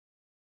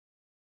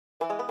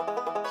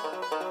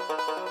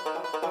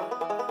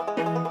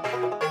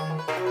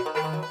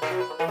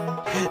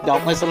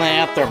Don't listen to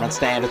that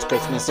thermostat, it's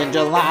Christmas in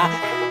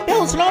July.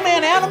 Build a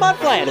snowman out of my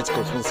flat, it's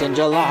Christmas in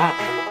July.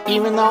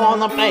 Even though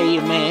on the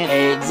pavement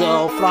eggs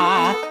will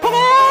fly, come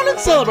out and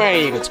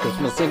celebrate, it's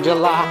Christmas in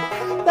July.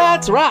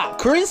 That's right,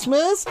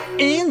 Christmas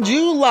in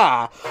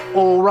July.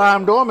 Old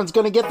Rhyme Dorman's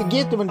gonna get the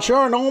gift of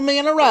insuring old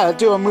man a ride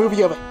to a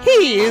movie of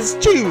his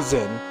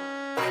choosing.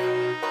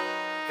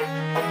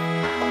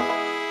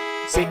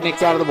 St.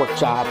 Nick's out of the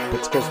workshop,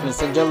 it's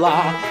Christmas in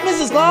July.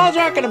 Mrs. Claus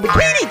rocking a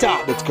bikini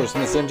top, it's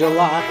Christmas in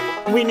July.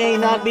 We may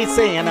not be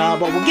Santa,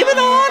 but we'll give it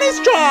an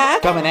honest try.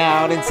 Coming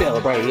out and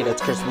celebrate,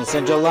 it's Christmas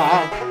in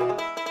July.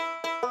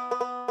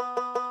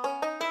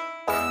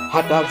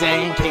 Hot dogs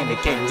and candy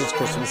canes, it's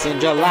Christmas in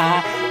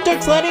July.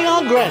 Dirt sledding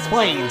on grass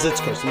plains, it's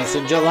Christmas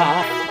in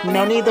July.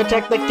 No need to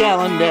check the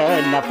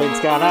calendar, nothing's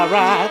gonna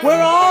right.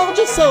 We're all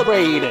just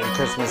celebrating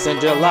Christmas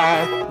in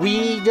July.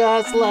 We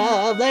just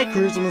love that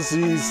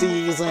Christmassy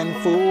season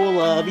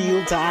full of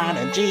Yuletide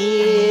and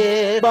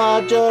cheer.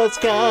 But just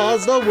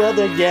cause the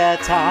weather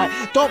gets hot,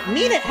 don't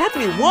mean it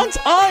happening once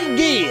a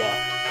year.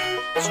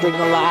 String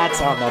the lights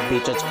on the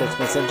beach, it's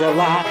Christmas in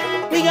July.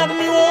 We got a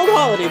new old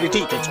holiday to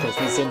teach, it's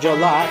Christmas in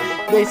July.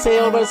 They say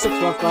over 6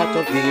 months left,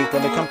 but we're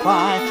gonna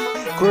comply.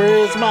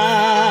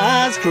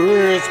 Christmas,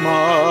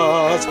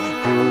 Christmas,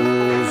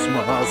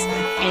 Christmas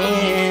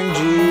in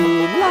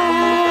July.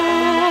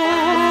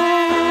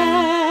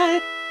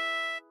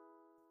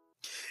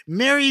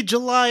 Merry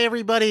July,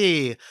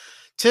 everybody.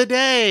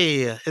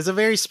 Today is a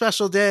very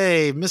special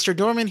day. Mr.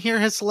 Dorman here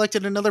has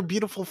selected another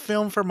beautiful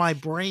film for my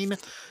brain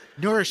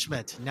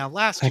nourishment. Now,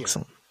 last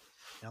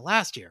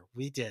year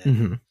we did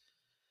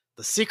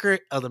The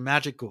Secret of the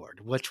Magic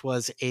Gourd, which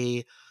was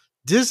a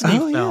Disney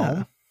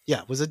film.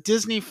 Yeah, it was a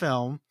Disney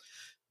film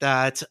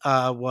that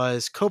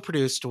was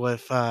co-produced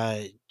with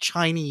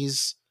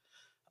Chinese,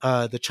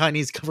 the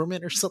Chinese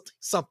government or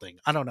something.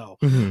 I don't know.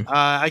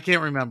 I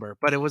can't remember,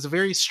 but it was a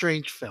very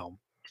strange film.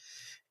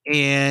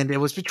 And it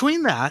was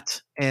between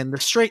that and The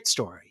Straight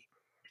Story.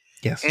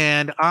 Yes.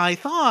 And I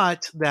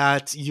thought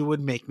that you would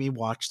make me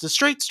watch The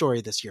Straight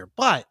Story this year,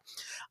 but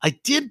I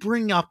did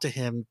bring up to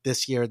him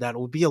this year that it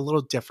would be a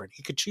little different.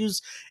 He could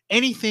choose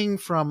anything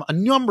from a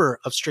number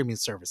of streaming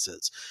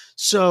services.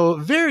 So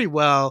very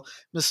well,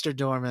 Mr.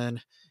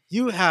 Dorman,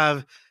 you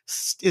have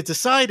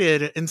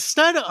decided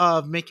instead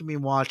of making me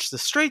watch The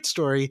Straight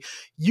Story,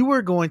 you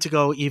were going to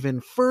go even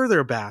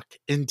further back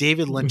in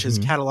David Lynch's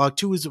catalog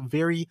to his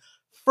very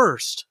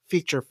first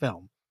feature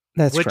film,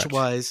 which correct.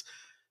 was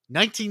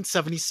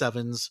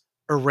 1977's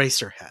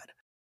Eraserhead.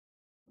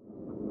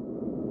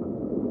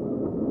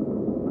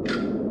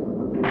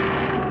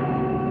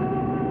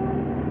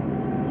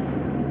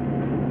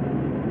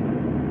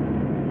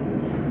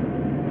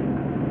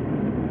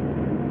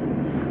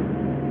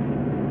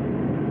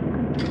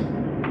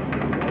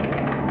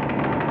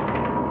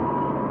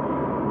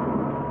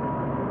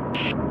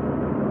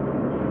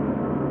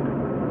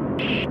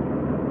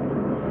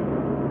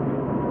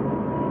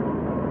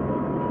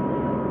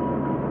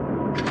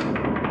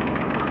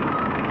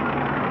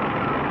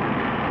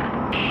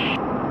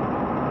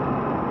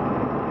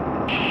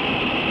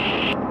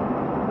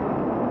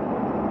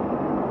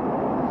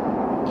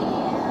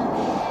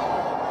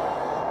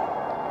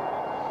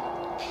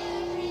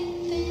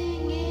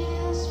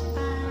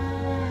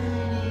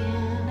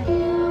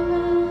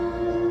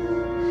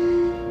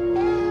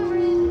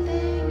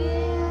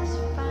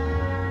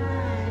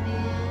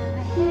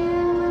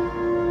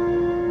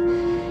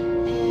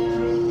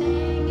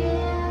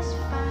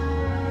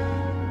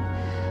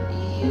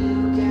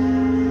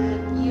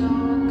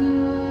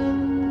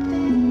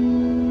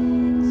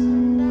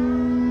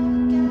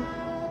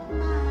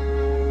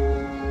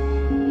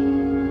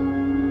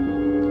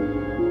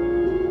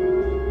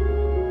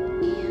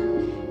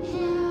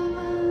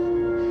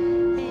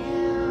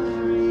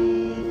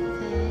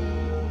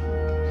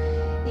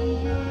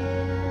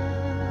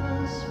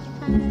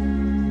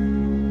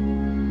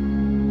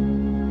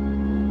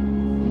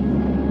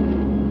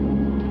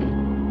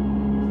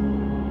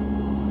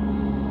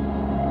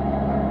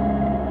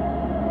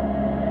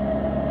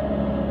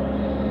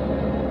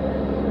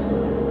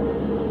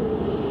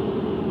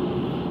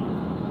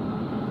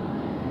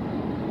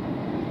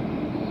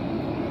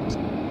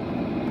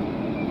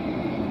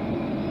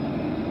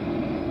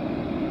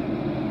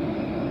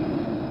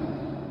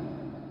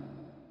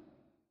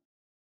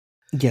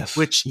 Yes.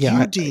 Which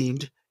you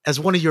deemed as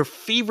one of your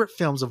favorite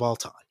films of all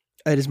time.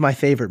 It is my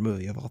favorite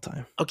movie of all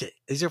time. Okay.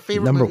 Is your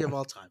favorite movie of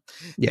all time?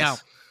 Yes. Now,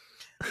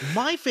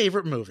 my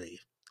favorite movie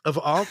of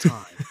all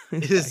time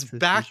is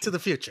Back to the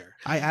Future.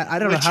 I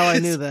don't know how I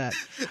knew that.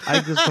 I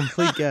just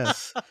complete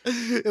guess.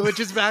 Which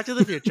is Back to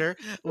the Future,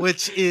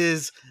 which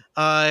is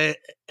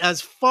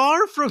as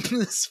far from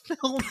this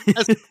film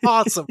as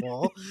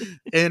possible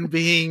and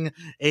being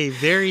a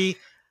very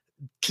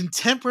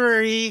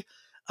contemporary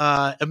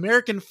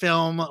American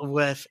film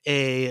with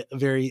a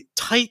very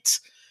tight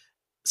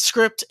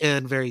script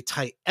and very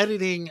tight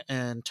editing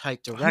and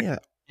tight directing.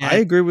 I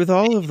agree with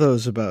all of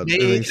those about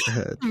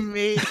Eraserhead.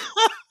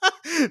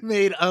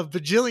 made a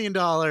bajillion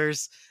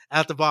dollars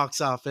at the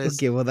box office.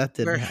 Okay, well that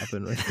didn't Where,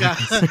 happen with yeah,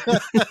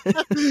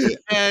 Eraserhead.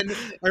 and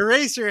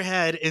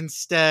Eraserhead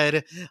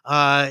instead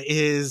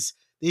is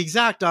the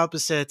exact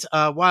opposite.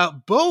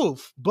 While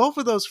both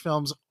of those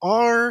films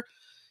are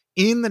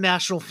in the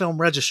National Film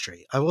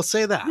Registry, I will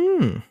say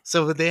that.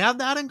 So they have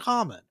that in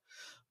common.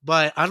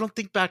 But I don't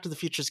think Back to the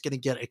Future is going to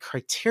get a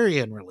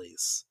Criterion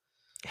release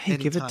Hey,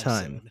 give it anytime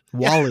time. soon.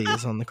 Wally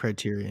is on the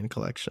Criterion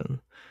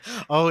Collection.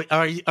 Oh,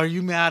 are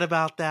you mad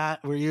about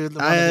that? Were you one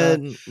of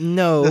the?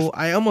 No,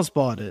 I almost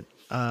bought it.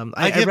 I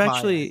I've did buy it.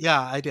 actually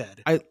Yeah, I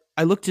did.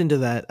 I looked into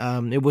that.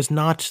 It was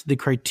not the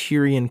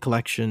Criterion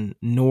Collection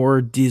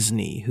nor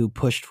Disney who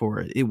pushed for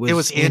it. It It was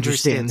was Andrew Andrew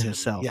Stanton Stanton.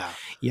 himself. Yeah,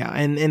 Yeah,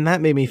 and that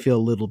made me feel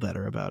a little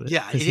better about it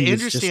yeah. because he was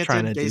Andrew just trying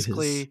Stanton to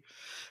do his.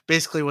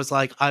 basically was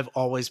like, I've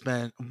always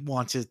been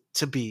wanted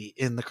to be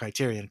in the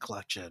Criterion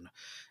Collection,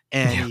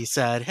 and Yeah. he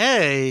said,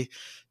 "Hey,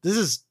 this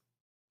is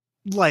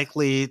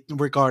likely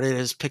regarded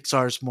as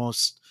Pixar's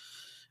most,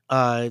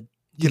 uh, Did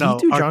he do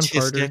John Carter?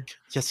 artistic."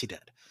 Yes, he did.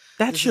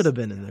 That This should is have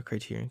been in the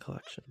Criterion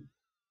Collection.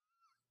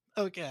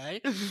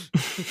 okay.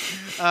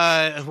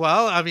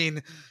 Well, I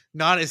mean,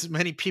 not as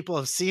many people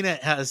have seen it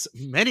as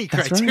many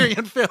That's right.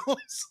 Criterion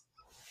films.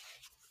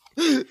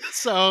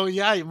 So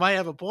yeah, you might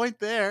have a point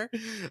there.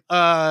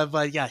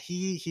 But yeah,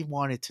 he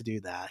wanted to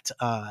do that.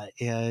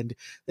 And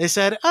they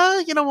said,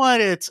 you know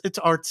what, it's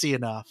artsy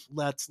enough.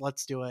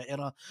 Let's do it. And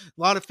a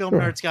lot of film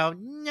Sure. nerds go,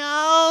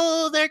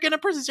 no, they're gonna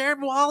preserve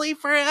Wally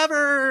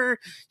forever.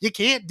 You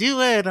can't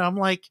do it. And I'm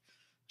like,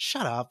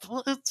 shut up.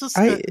 Well, it's just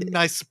I a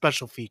nice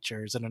special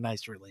features and a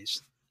nice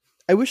release.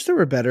 I wish there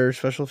were better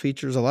special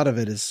features. A lot of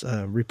it is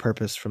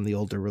repurposed from the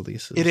older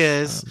releases. It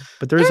is.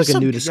 But there is There's like a some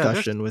new yeah, there's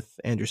discussion with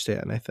Andrew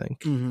Stanton, I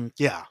think.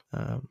 yeah.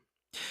 Um,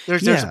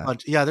 There's a yeah.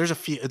 bunch. Yeah,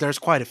 there's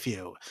quite a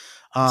few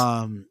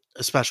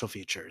special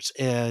features.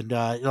 And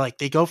like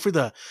they go through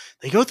the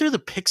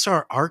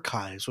Pixar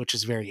archives, which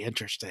is very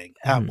interesting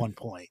at one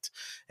point.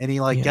 And he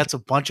like Yeah. gets a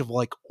bunch of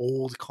like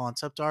old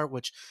concept art,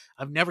 which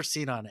I've never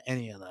seen on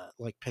any of the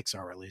like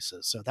Pixar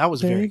releases. So that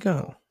was There very you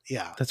go. cool.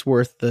 Yeah. That's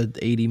worth the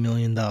 $80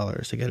 million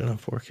to get it on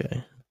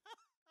 4K.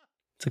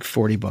 It's like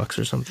 $40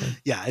 or something.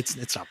 Yeah,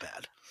 it's not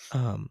bad.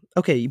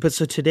 Okay, but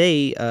so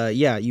today,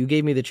 yeah, you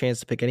gave me the chance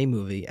to pick any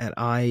movie, and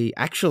I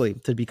actually,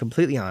 to be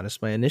completely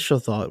honest, my initial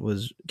thought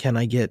was, can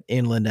I get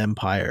Inland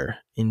Empire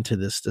into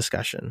this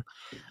discussion,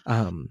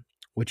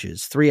 which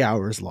is 3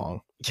 hours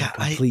long, Yeah,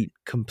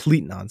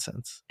 complete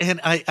nonsense,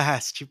 and I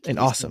asked you, and please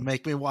don't awesome.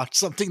 make me watch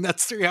something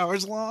that's 3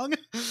 hours long.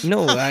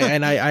 No, so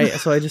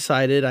I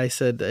decided. I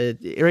said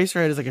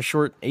Eraserhead is like a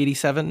short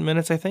 87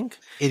 minutes, I think.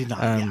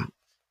 89,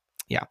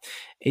 yeah,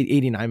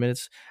 89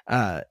 minutes.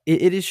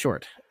 It is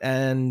short,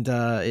 and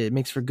it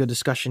makes for good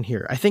discussion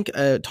here. I think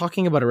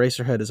talking about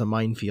Eraserhead is a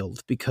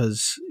minefield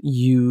because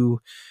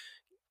you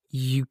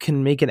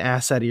can make an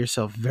ass out of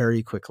yourself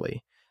very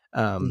quickly.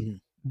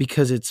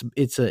 Because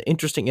it's an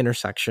interesting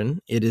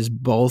intersection. It is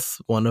both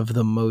one of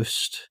the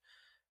most,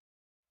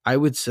 I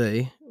would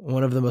say,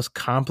 one of the most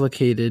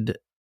complicated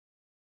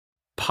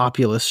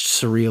populist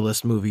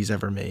surrealist movies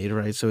ever made,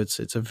 right? So it's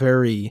a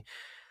very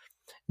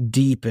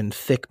deep and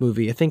thick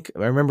movie. I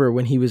remember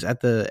when he was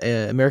at the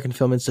American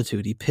Film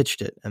Institute, he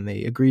pitched it and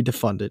they agreed to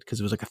fund it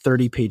because it was like a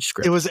 30-page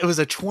script. It was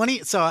a 20.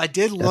 So I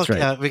did look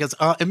at because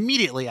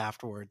immediately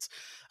afterwards,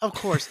 of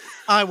course,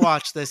 I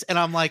watched this and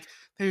I'm like,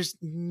 there's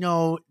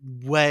no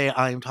way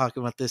I'm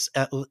talking about this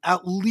at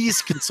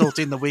least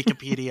consulting the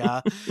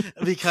Wikipedia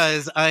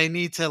because I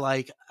need to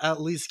like at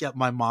least get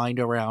my mind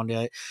around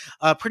it.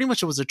 Pretty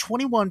much it was a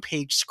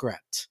 21-page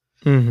script.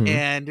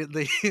 And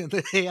the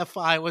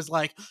AFI was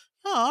like,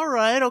 oh, all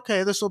right,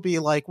 okay, this will be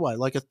like what,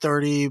 like a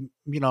 30,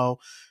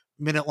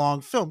 minute long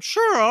film.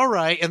 Sure, all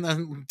right. And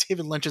then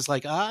David Lynch is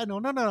like,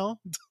 no.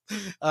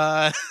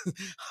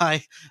 I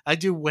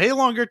do way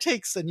longer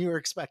takes than you were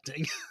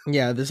expecting.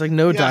 Yeah, there's like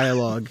no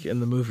dialogue in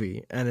the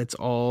movie, and it's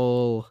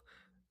all,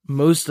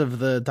 most of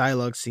the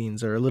dialogue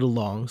scenes are a little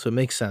long, so it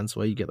makes sense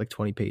why you get like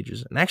 20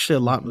 pages. And actually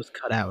a lot was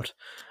cut out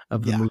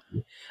of the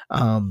movie.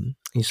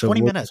 So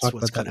 20 minutes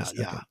was cut out,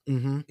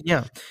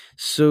 Yeah.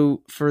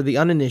 So for the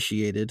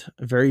uninitiated,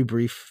 a very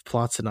brief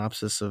plot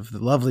synopsis of the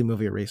lovely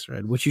movie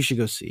Eraserhead, which you should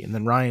go see, and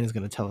then Ryan is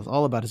going to tell us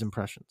all about his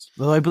impressions.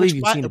 Though I believe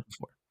you've seen it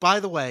before. By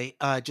the way,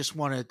 I just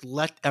want to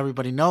let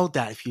everybody know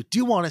that if you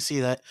do want to see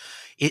that,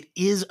 it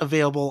is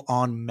available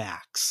on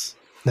Max.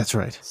 That's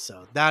right.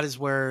 So that is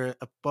where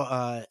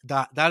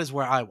that is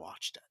where I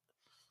watched it.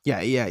 Yeah,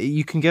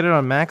 you can get it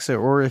on Max,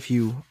 or if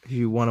you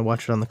want to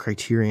watch it on the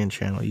Criterion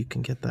channel, you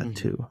can get that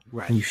too.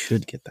 Right, and you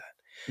should get that.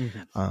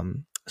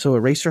 So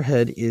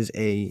Eraserhead is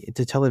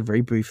to tell it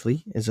very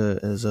briefly, is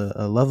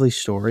a lovely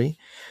story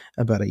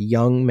about a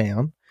young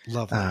man,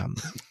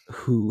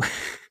 who,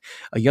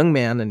 a young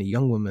man and a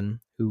young woman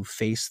who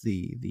face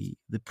the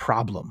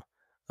problem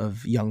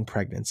of young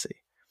pregnancy.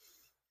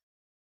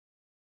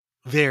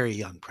 Very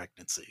young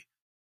pregnancy.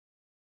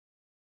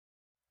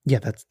 Yeah,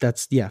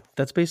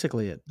 that's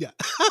basically it. Yeah.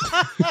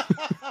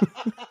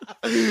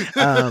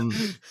 um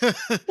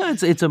no,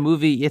 it's a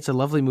movie. It's a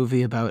lovely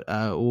movie about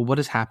what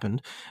has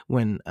happened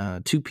when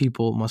two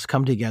people must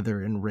come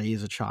together and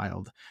raise a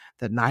child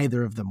that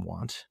neither of them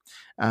want.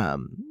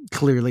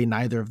 Clearly,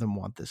 neither of them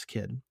want this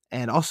kid,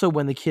 and also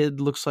when the kid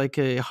looks like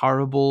a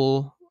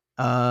horrible,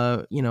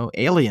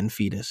 alien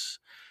fetus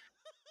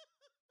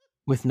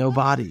with no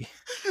body,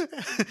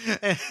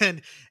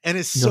 and and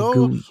it's so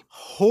gooey.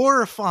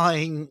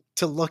 horrifying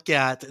to look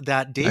at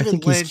that I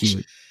think he's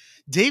cute.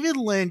 David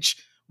Lynch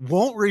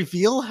won't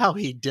reveal how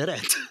he did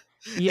it.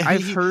 Yeah, And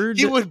I've he heard.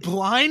 would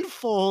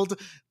blindfold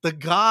the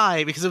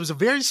guy because it was a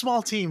very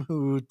small team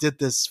who did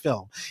this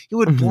film. He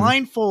would Mhm.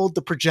 blindfold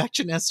the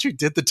projectionist who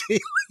did the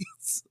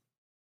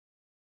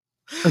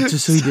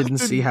Just so he so didn't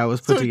see how it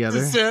was put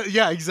together.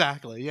 yeah,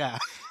 exactly. Yeah.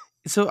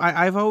 So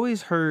I've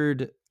always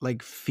heard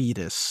like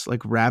fetus,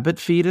 like rabbit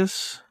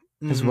fetus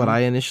is what Hmm. I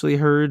initially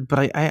heard,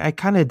 but I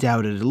kind of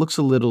doubt it. It looks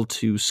a little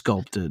too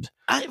sculpted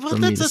Well, for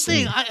me that's to the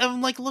thing. say.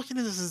 I'm like looking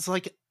at this. It's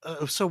like,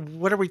 so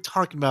what are we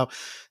talking about?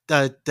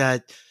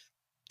 That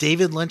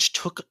David Lynch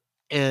took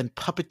and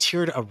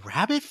puppeteered a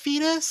rabbit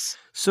fetus?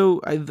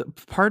 So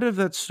part of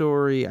that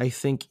story, I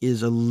think,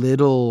 is a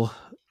little,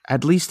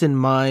 at least in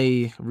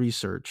my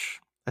research,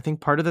 I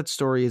think part of that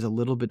story is a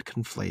little bit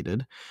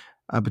conflated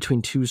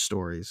between two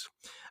stories.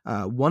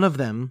 One of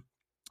them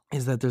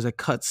is that there's a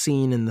cut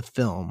scene in the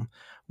film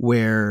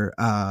where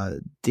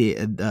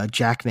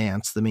Jack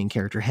Nance, the main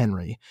character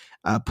Henry,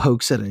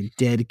 pokes at a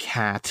dead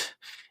cat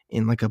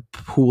in like a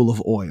pool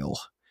of oil,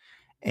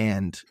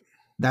 and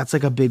that's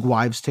like a big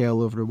wives'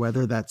 tale over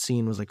whether that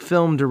scene was like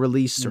filmed or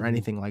released or Hmm.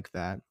 anything like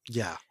that.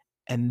 Yeah.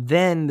 And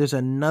then there's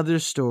another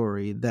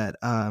story that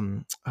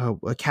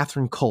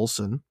Catherine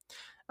Coulson,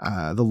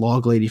 the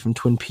log lady from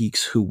Twin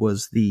Peaks, who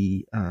was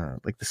the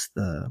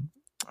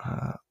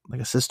like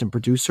assistant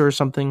producer or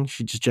something.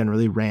 She just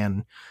generally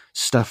ran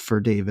stuff for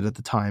David at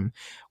the time.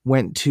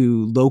 Went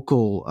to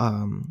local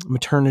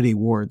maternity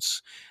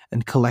wards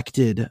and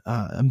collected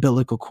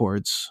umbilical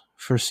cords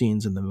for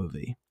scenes in the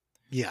movie.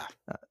 Yeah.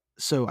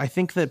 So I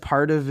think that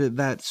part of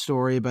that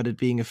story about it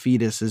being a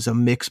fetus is a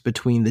mix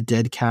between the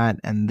dead cat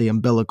and the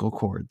umbilical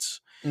cords.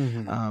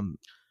 Hmm. Um,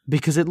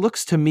 because it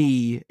looks to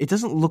me, it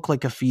doesn't look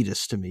like a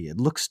fetus to me. It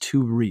looks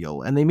too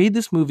real. And they made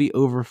this movie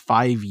over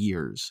 5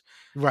 years,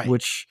 Right.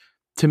 which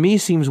to me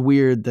seems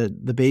weird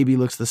that the baby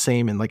looks the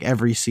same in like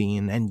every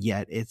scene and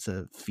yet it's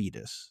a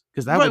fetus.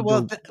 Because that Right. would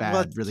go Well,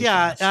 bad really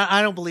yeah. fast.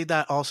 I don't believe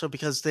that also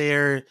because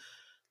they're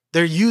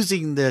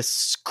using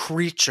this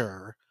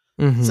creature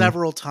Mm-hmm.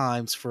 several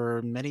times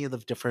for many of the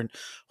different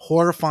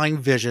horrifying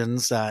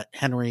visions that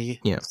Henry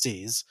Yeah.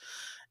 sees.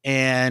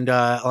 And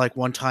like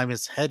one time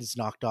his head is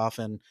knocked off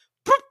and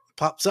poof,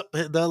 pops up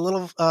the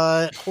little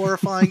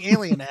horrifying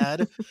alien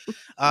head.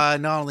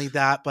 Not only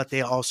that, but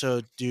they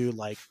also do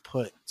like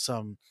put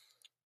some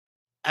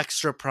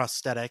extra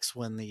prosthetics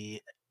when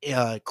the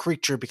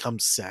creature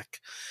becomes sick.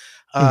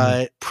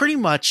 Mm-hmm. Pretty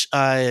much,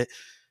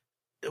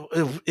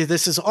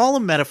 this is all a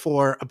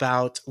metaphor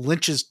about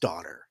Lynch's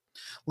daughter.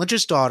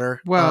 Lynch's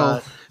daughter.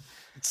 Well,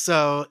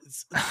 So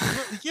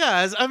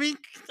yeah, I mean,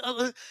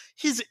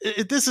 he's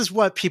this is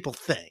what people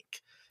think.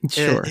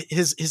 sure.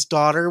 His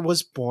daughter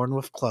was born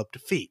with clubbed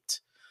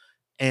feet,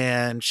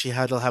 and she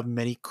had to have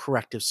many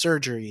corrective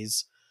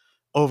surgeries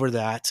over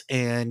that.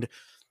 And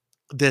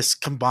this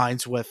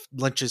combines with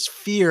Lynch's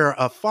fear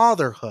of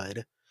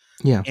fatherhood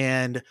Yeah.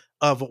 and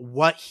of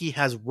what he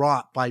has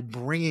wrought by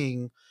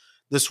bringing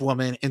this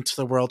woman into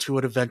the world who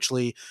would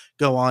eventually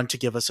go on to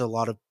give us a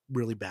lot of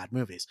really bad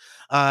movies.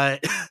 Uh,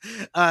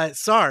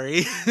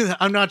 sorry,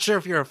 I'm not sure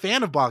if you're a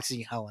fan of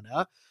Boxing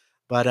Helena,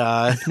 but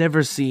I've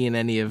never seen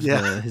any of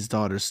yeah, the his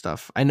daughter's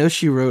stuff. I know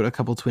she wrote a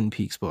couple Twin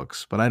Peaks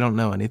books, but I don't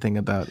know anything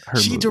about her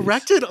she movies.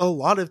 directed a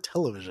lot of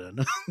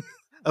television,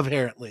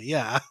 apparently.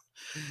 Yeah,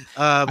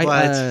 I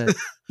but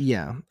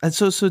yeah. And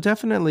so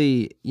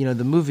definitely,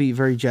 the movie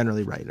very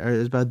generally right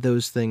is about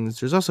those things.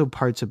 There's also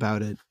parts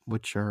about it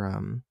which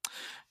are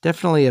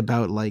definitely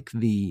about like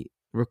the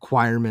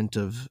requirement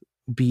of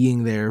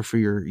being there for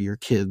your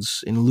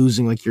kids and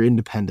losing like your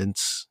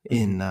independence Mhm,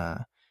 in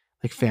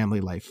like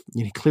family life.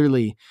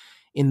 Clearly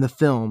in the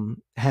film,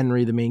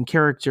 Henry, the main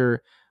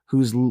character,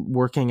 who's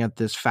working at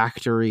this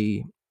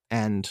factory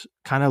and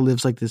kind of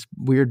lives like this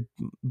weird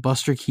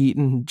Buster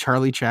Keaton,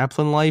 Charlie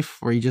Chaplin life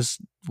where he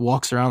just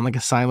walks around like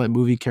a silent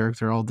movie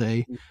character all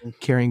day mhm,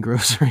 carrying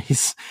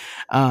groceries,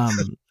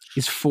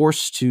 is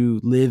forced to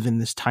live in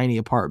this tiny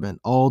apartment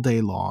all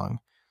day long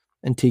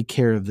and take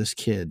care of this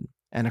kid.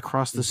 And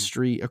across the mhm.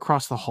 street,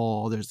 across the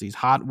hall, there's these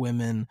hot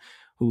women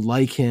who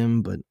like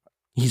him, but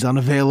he's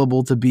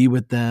unavailable to be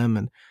with them.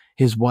 And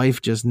his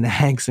wife just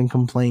nags and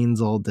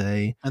complains all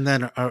day. And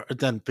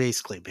then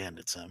basically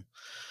bandits him.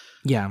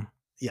 Yeah.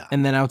 Yeah.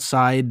 And then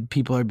outside,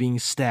 people are being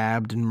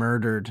stabbed and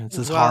murdered. It's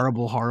this Well,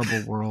 horrible,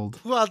 horrible world.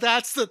 well,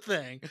 that's the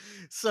thing.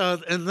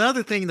 So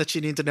another thing that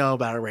you need to know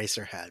about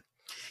Eraserhead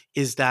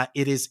is that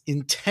it is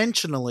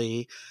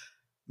intentionally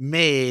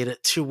made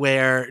to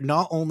where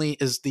not only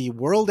is the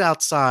world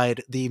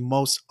outside the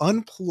most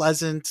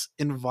unpleasant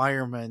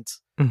environment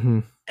Hmm.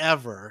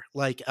 ever,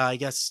 like I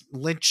guess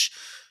Lynch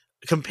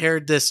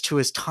compared this to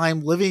his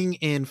time living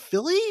in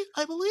Philly,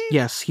 I believe.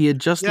 Yes, he had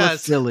just left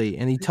Yes. Philly,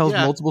 and he tells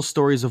Yeah. multiple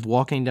stories of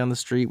walking down the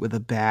street with a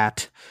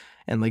bat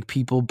and like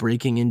people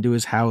breaking into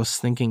his house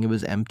thinking it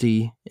was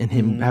empty and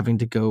him Hmm. having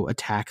to go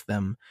attack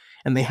them.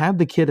 And they Yeah. had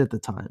the kid at the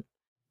time.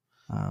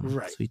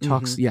 Right. So he Hmm.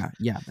 talks, yeah,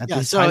 yeah. At Yeah.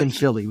 his So time in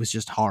Philly was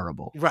just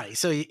horrible. right.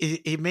 So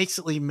he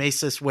basically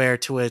makes this where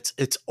to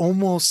it's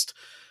almost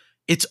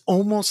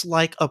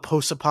like a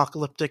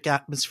post-apocalyptic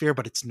atmosphere,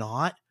 but it's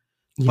not.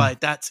 Yeah.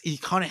 But that's he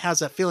kind of has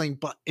that feeling.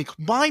 But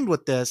combined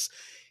with this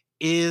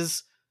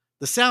is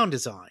the sound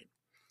design,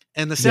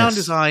 and the sound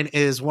Yes. design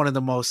is one of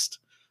the most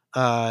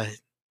uh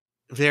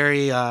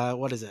very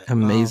what is it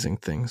Amazing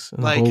things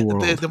in the like whole the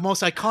world. the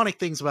most iconic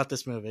things about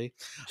this movie.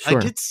 I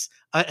Sure. did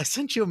I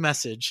sent you a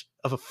message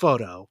of a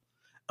photo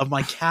of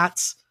my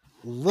cats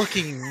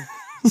looking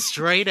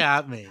straight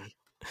at me,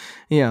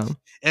 Yeah.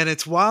 and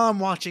it's while I'm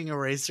watching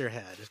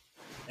Eraserhead,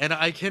 and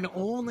I can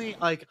only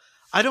like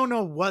I don't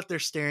know what they're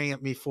staring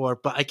at me for,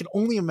 but I can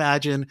only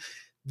imagine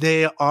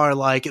they are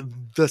like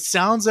the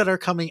sounds that are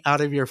coming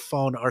out of your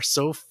phone are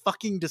so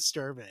fucking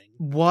disturbing.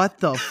 What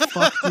the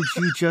fuck did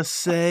you just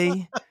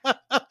say?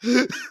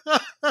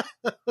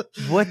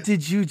 What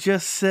did you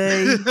just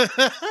say?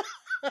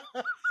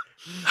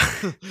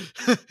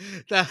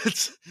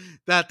 That's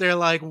that they're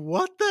like,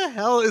 what the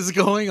hell is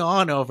going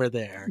on over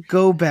there?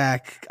 Go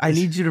back. I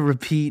need you to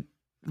repeat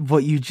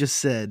what you just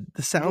said. The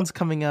What sounds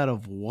coming out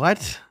of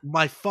what?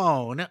 my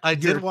phone. I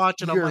did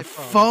watch it on Your my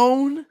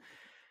phone. phone?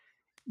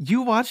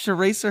 You watched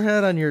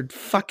Eraserhead on your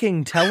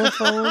fucking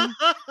telephone?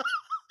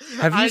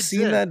 Have you I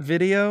seen did. that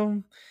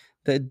video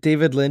that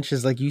David Lynch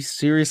is like, you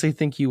seriously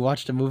think you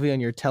watched a movie on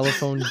your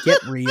telephone?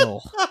 Get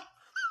real.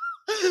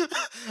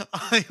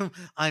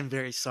 I'm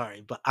very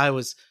sorry, but I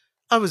was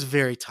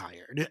very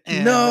tired,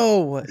 and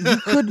No, you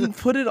couldn't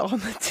put it on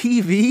the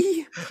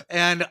TV?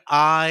 and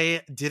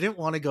I didn't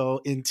want to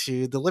go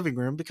into the living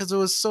room because it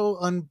was so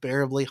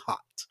unbearably hot.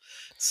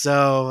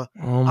 So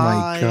Oh my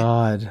I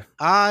god.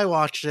 I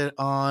watched it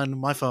on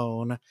my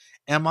phone,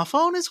 and my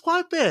phone is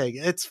quite big.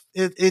 It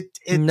did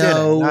it.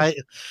 No. I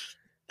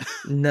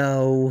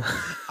No.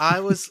 I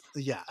was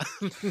yeah.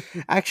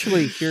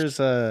 Actually, here's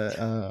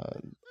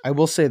I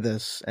will say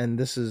this, and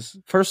this is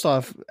first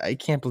off, I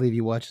can't believe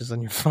you watch this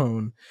on your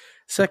phone.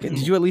 Second,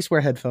 did you at least wear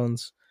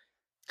headphones?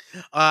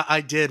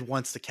 I did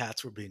once the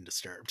cats were being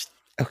disturbed.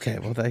 Okay,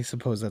 well, I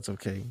suppose that's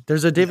okay.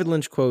 There's a Yeah. David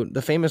Lynch quote.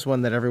 The famous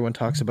one that everyone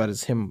talks about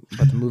is him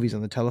about the movies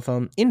on the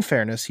telephone. In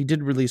fairness, he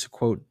did release a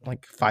quote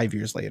like 5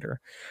 years later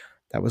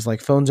that was like,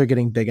 "Phones are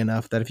getting big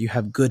enough that if you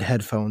have good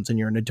headphones and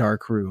you're in a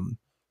dark room,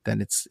 then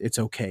it's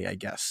okay, I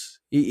guess."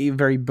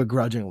 Very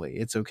begrudgingly,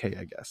 it's okay,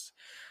 I guess.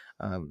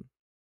 Um,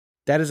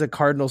 that is a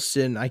cardinal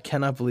sin. I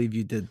cannot believe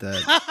you did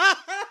that.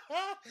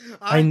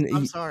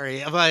 I'm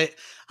sorry, but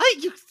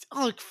you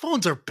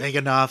phones are big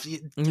enough.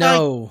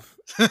 No,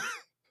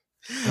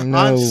 I'm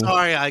no.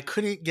 sorry, I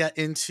couldn't get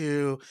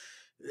into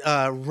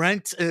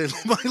rent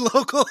my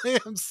local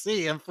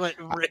AMC and rent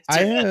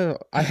it.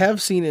 I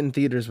have seen it in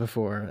theaters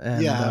before,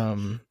 and Yeah.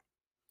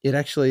 it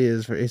actually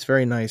is. It's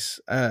very nice.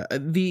 Yeah,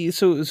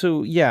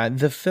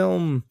 the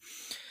film,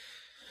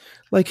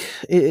 like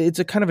it's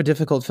a kind of a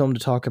difficult film to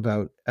talk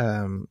about.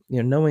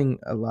 Knowing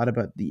a lot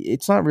about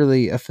it's not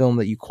really a film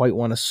that you quite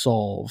want to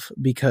solve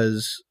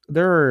because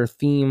there are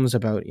themes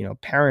about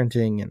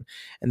parenting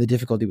and the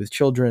difficulty with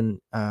children.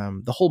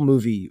 The whole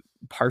movie,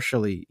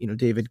 partially,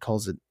 David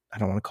calls it. I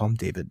don't want to call him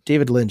David.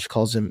 David Lynch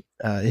calls him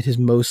his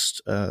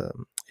most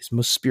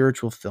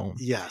spiritual film.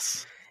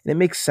 Yes. And it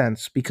makes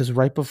sense because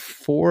right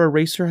before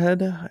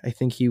Eraserhead,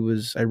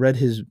 I read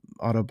his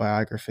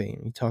autobiography,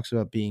 and he talks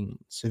about being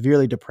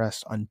severely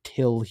depressed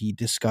until he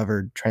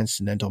discovered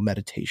transcendental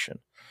meditation,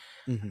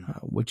 Hmm.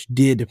 which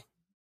did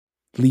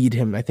lead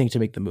him, I think, to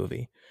make the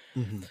movie.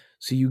 Hmm.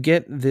 So you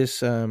get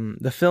this,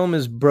 the film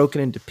is broken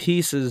into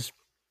pieces.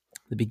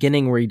 The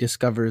beginning where he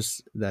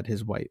discovers that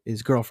his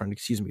girlfriend,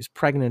 is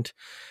pregnant.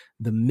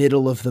 The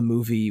middle of the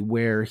movie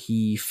where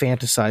he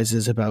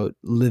fantasizes about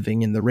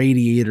living in the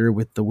radiator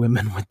with the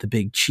women with the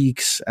big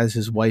cheeks as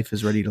his wife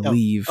is ready to Oh,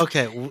 leave.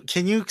 okay.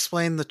 Can you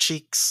explain the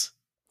cheeks?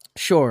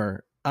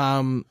 Sure.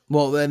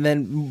 Well, and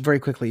then very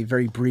quickly,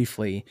 very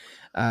briefly,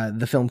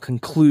 the film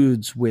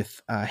concludes with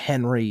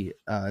Henry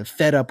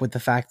fed up with the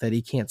fact that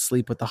he can't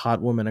sleep with the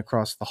hot woman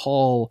across the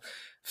hall,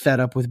 fed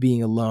up with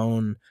being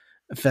alone,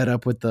 fed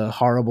up with the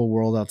horrible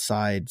world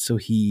outside. So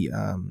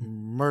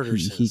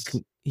Murders his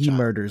he child.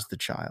 murders the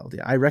child.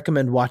 Yeah, I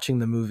recommend watching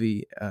the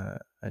movie.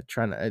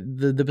 Trying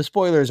to the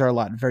spoilers are a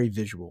lot, very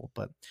visual,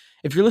 but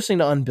if you're listening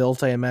to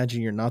Unbuilt, I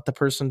imagine you're not the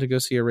person to go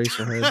see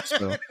Eraserhead.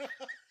 So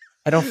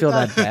I don't feel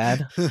that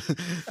bad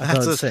That's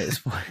about a say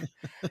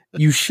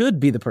you should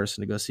be the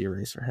person to go see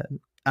Eraserhead.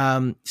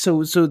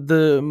 So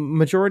the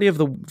majority of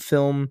the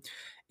film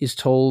is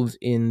told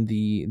in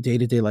the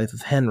day-to-day life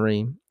of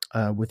Henry,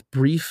 with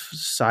brief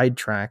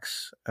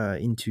sidetracks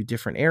into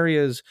different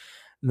areas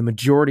the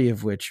majority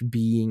of which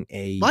being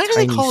a Why do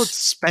they tiny call it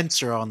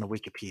Spencer on the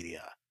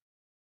Wikipedia?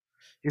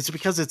 Is it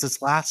because it's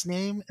his last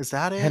name? Is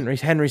that it?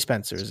 Henry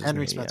Spencer is his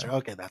Henry name. Yeah, Spencer.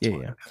 Okay, that's yeah,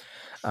 why. yeah.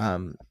 Okay.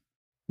 Um,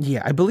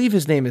 yeah, I believe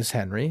his name is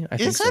Henry. I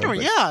think It's so, Henry,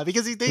 but yeah,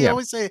 because they yeah,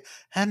 always say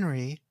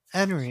Henry,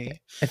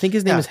 Henry. I think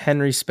his name Yeah. is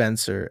Henry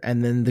Spencer,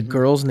 and then the Mhm.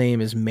 girl's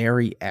name is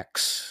Mary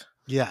X.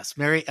 Yes,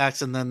 Mary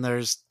X, and then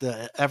there's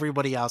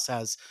everybody else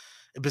has,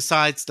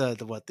 besides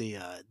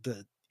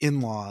the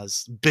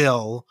in-laws,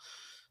 Bill,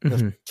 the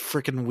Hmm.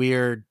 freaking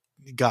weird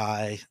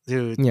guy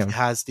who Yeah,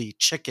 has the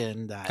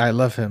chicken that. I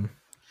love him.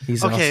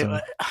 He's Okay,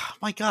 awesome. oh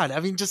my god, I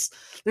mean, just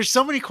there's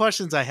so many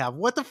questions I have.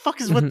 What the fuck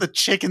is with Mhm. the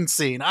chicken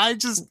scene? I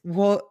just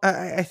Well,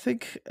 I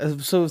think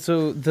so.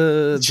 So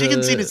the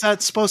chicken scene, is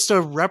that supposed to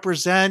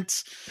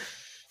represent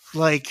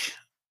like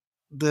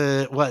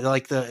the what,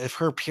 like the if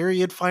her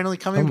period finally oh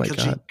coming my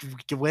because god.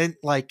 went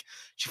like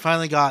she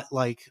finally got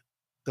like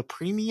the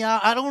premium.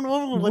 I don't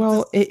know what this.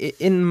 Well,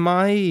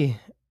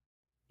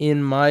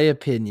 in my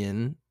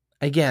opinion,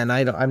 again,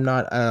 I'm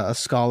not a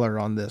scholar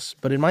on this,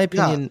 but in my Yeah.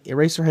 opinion,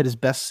 Eraserhead is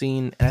best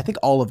seen, and I think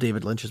all of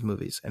David Lynch's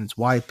movies, and it's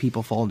why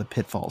people fall into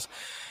pitfalls.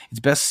 It's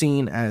best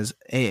seen as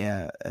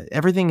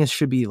everything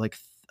should be like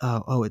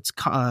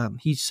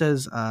he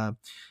says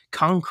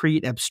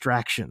concrete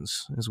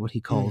abstractions is what he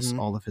calls Mm-hmm.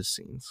 all of his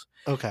scenes,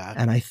 Okay.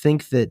 and I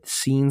think that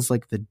scenes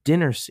like the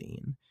dinner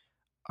scene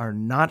are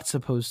not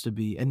supposed to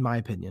be, in my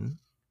opinion,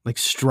 like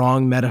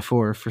strong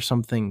metaphor for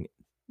something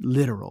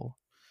literal.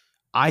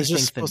 I It's just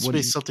think that supposed to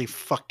be something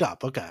fucked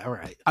up. Okay. All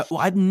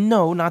right.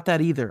 no, not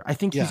that either. I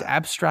think he's Yeah.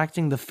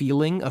 abstracting the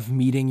feeling of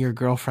meeting your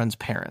girlfriend's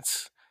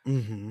parents.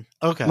 Mm-hmm.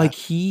 Okay. Like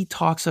he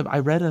talks of, I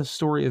read a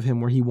story of him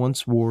where he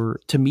once wore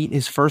to meet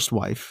his first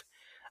wife,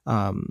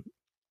 um,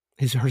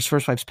 his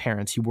first wife's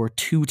parents. He wore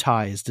 2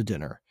 ties to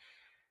dinner,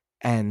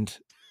 and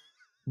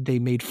they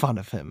made fun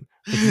of him,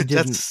 but he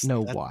didn't that's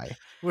know that. why.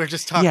 We're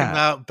just talking Yeah,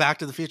 about Back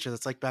to the Future.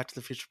 That's like Back to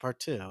the Future Part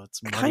Two.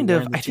 It's Marty kind of.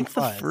 wearing the I two think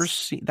the ties. first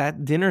scene,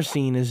 that dinner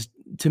scene is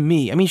to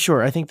me. I mean,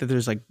 sure. I think that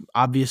there's like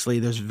obviously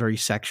there's very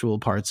sexual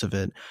parts of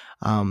it.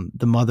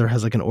 The mother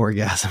has like an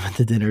orgasm at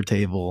the dinner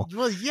table.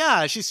 Well,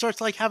 yeah, she starts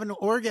like having an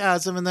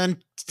orgasm and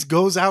then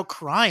goes out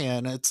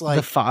crying. It's The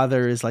like,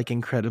 father is like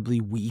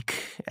incredibly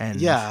weak,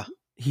 and yeah.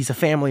 he's a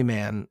family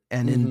man.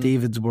 And in Mm-hmm.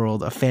 David's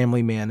world, a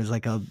family man is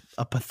like a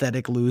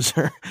pathetic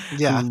loser who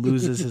Yeah.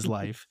 loses his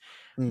life.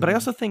 But I Mm-hmm.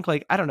 also think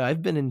like I don't know.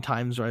 I've been in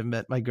times where I've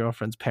met my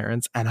girlfriend's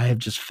parents, and I have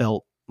just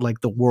felt like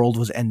the world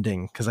was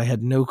ending because I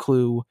had no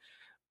clue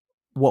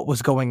what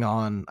was going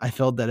on. I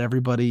felt that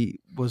everybody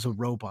was a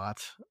robot.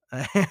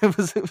 It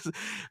was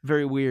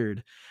very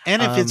weird.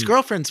 And if his Um,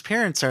 girlfriend's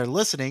parents are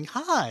listening,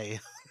 hi.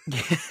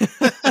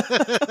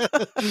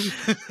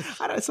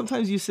 I don't,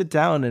 sometimes you sit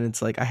down and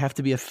it's like I have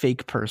to be a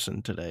fake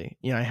person today.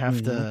 You know,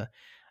 Mhm.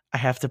 I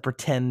have to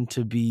pretend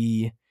to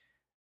be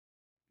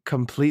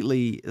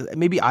completely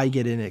maybe I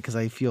get in it because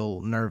I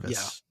feel Yeah.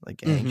 nervous, like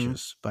Mhm.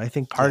 anxious. But I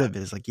think part Yeah. of it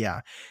is like,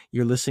 yeah,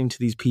 you're listening to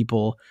these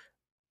people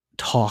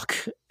talk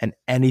and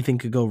anything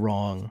could go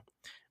wrong.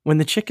 When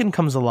the chicken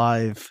comes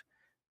alive,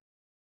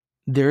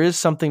 there is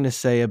something to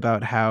say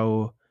about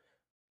how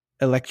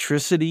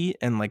electricity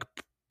and like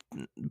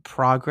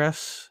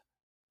progress,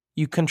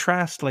 you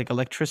contrast like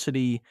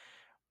electricity,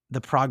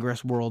 the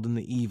progress world and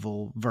the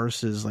evil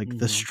versus like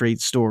the Mhm.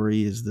 straight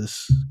story is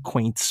this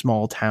quaint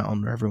small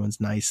town where everyone's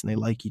nice and they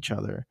like each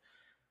other.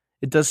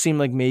 It does seem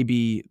like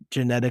maybe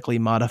genetically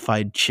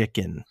modified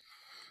chicken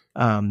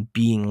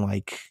being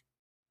like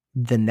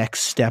the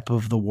next step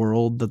of the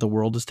world that the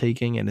world is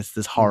taking, and it's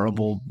this Mhm.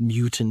 horrible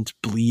mutant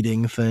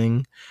bleeding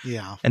thing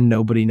Yeah. and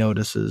nobody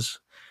notices.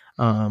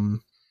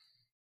 um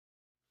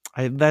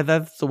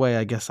that's the way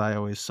I guess I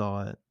always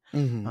saw it.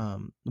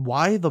 Mhm.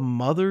 Why the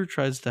mother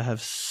tries to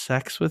have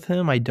sex with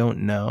him, I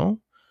don't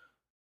know.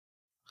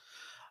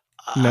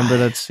 Remember I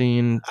that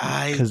scene?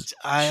 I Because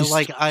I she's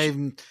like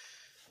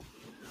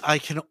I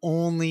can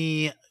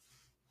only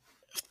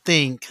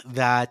think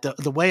that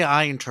the way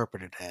I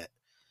interpreted it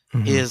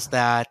Mhm. is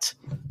that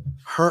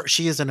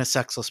she is in a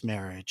sexless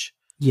marriage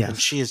and Yes,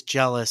 she is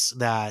jealous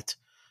that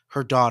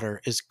her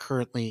daughter is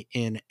currently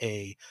in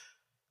a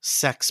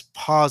sex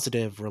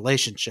positive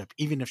relationship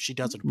even if she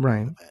doesn't approve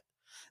right. of it.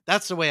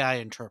 That's the way I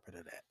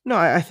interpreted it. No,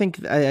 I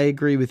think I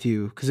agree with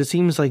you because it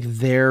seems like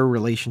their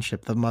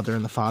relationship, the mother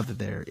and the father,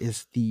 there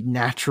is the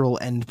natural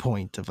end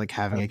point of like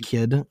having a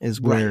kid, is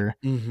Right. where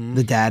Mhm.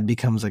 the dad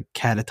becomes a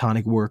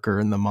catatonic worker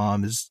and the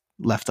mom is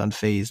left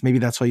unfazed. Maybe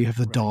that's why you have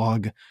the Right.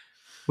 dog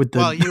with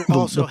Well,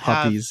 the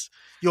puppies.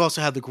 you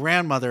also have the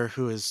grandmother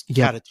who is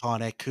Yep.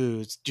 catatonic,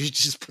 who's she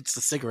just puts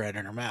the cigarette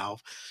in her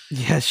mouth.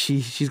 Yeah,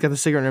 she's got the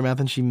cigarette in her mouth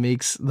and she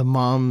makes the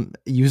mom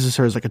uses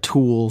her as like a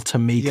tool to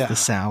make the Yeah.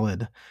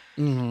 salad.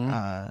 Mhm.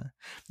 Uh,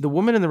 the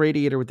woman in the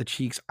radiator with the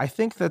cheeks, I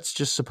think that's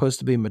just supposed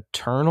to be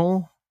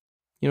maternal.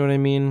 You know what I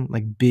mean?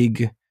 Like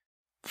big,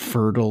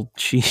 fertile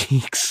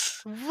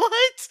cheeks.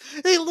 What?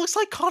 It looks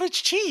like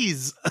cottage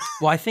cheese.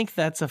 Well, I think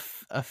that's a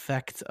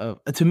effect of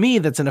to me.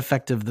 That's an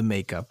effect of the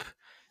makeup.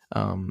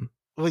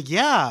 Well,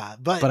 yeah,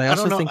 but But I I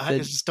don't also know. think I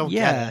that, just don't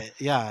get yeah, it.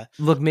 Yeah.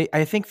 look,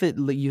 I think that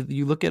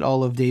you look at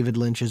all of David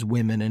Lynch's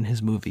women in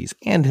his movies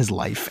and his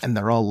life, and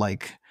they're all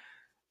like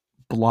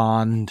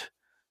blonde,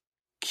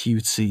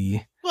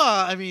 cutesy.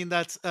 Well, I mean,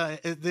 that's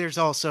there's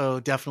also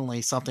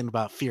definitely something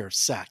about fear of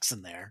sex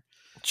in there,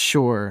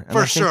 Sure, and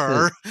for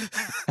sure.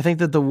 I think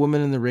that the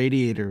woman in the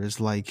Radiator is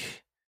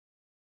like,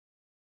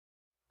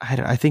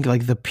 I think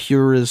like the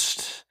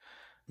purest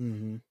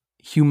Hmm.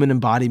 human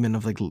embodiment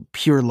of like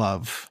pure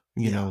love,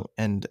 Yeah,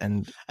 and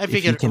I if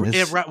think he can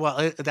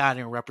that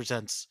it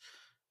represents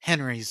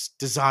Henry's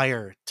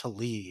desire to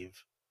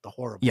leave the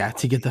horrible yeah,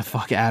 to get life. the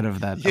fuck out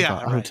of that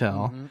Yeah, right.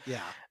 hotel, Hmm.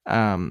 Yeah,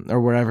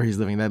 or wherever he's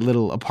living, that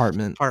little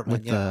apartment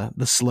apartment. with Yeah.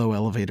 the slow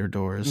elevator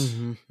doors.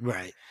 Hmm.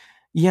 Right.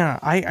 Yeah,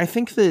 I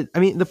think that, I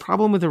mean, the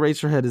problem with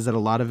Eraserhead is that a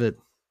lot of it,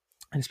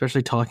 and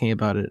especially talking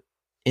about it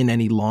in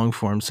any long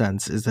form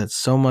sense, is that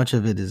so much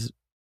of it is,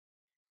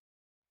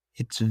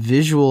 it's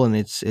visual, and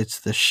it's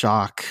the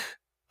shock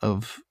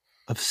of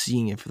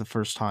seeing it for the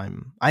first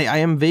time. I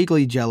am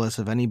vaguely jealous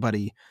of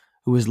anybody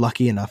who was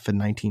lucky enough in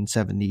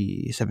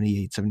 1970,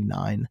 78,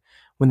 79,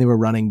 when they were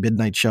running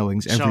midnight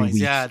showings every Showings.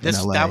 Yeah, week in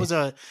this that LA. was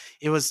a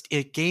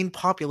it gained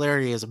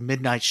popularity as a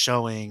midnight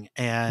showing,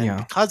 and Yeah,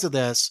 because of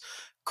this,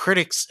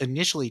 critics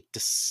initially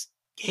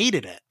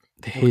hated it.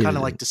 they They were kind hated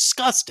of like it.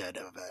 disgusted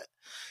of it,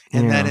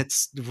 and then Yeah.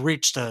 it's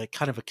reached a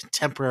kind of a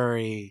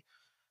contemporary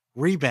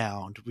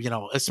rebound.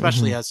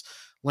 Especially Hmm. as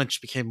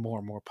Lynch became more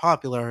and more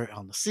popular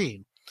on the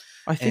scene,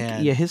 I think,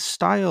 yeah, and his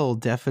style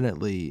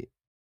definitely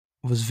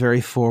was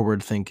very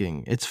forward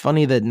thinking. It's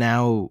funny that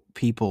now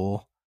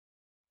people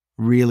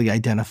really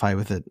identify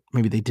with it.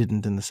 Maybe they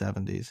didn't in the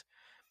 70s.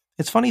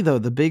 It's funny though,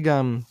 the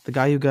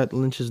guy who got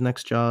Lynch's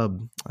next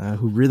job,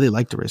 who really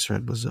liked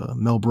Eraserhead, was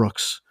Mel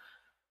Brooks.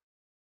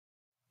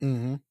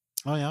 hmm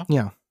oh yeah,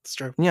 Yeah. it's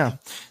true. Yeah. Yeah,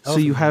 So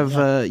you Elephant Man. have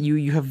Yeah,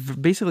 you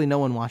have basically no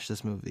one watched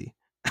this movie.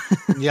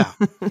 yeah.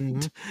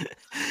 Hmm.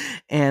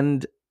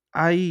 And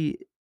I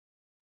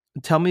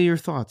tell me your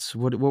thoughts.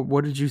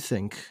 What did you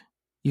think?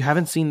 You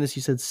haven't seen this,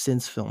 you said,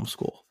 since film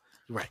school.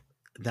 Right.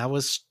 That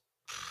was,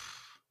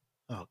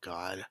 oh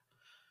God,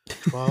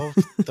 12,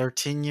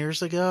 13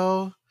 years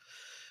ago.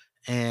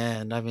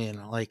 And I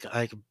mean, like,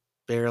 I could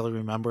barely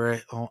remember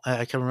it.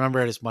 I can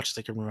remember it as much as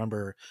I can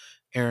remember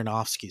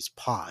Aronofsky's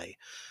Pie.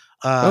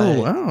 Oh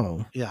Uh,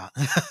 wow. yeah.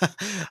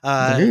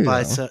 There you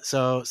But go.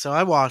 so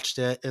I watched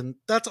it, and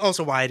that's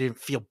also why I didn't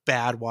feel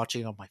bad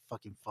watching it on my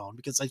fucking phone,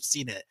 because I've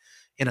seen it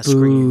in a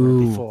screening room Boo.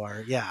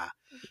 before. Yeah.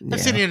 I've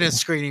Yeah, seen it in a okay.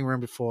 screening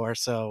room before,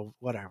 so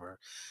whatever.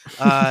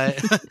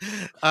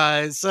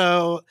 Uh,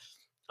 so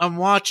I'm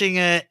watching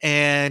it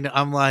and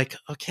I'm like,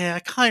 okay, I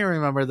kind of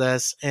remember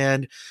this.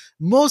 And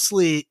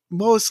mostly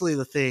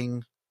the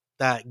thing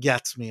that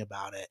gets me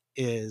about it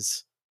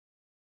is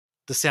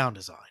the sound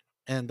design.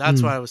 And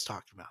that's what Mm, I was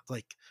talking about.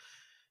 Like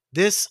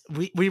this,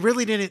 we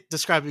really didn't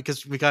describe it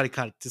because we got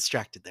kind of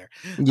distracted there.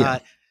 yeah. Uh,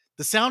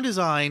 the sound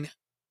design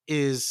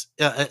is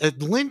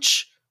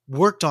Lynch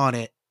worked on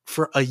it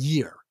for a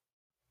year.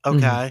 Mhm.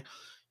 Okay.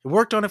 He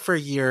worked on it for a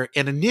year.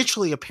 And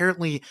initially,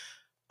 apparently,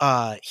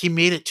 he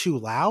made it too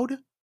loud,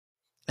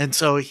 and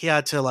so he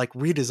had to like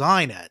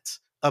redesign it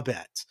a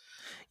bit.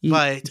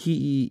 But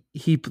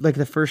Like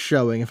the first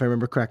showing, if I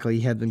remember correctly,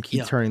 he had them keep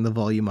yeah, turning the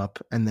volume up,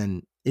 and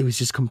then it was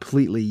just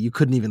completely, you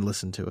couldn't even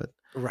listen to it.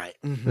 right.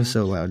 It was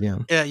so loud, yeah.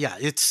 Yeah, yeah.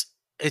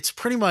 It's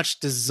pretty much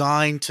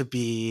designed to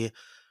be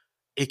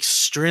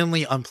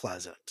extremely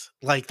unpleasant.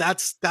 Like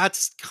that's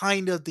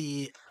kind of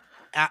the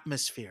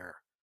atmosphere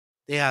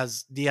he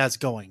has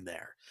going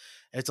there.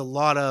 It's a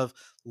lot of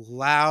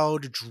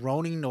loud,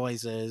 droning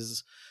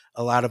noises,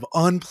 a lot of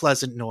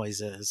unpleasant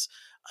noises,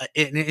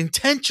 and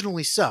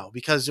intentionally so,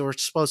 because we're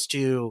supposed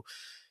to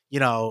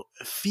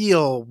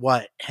feel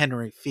what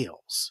Henry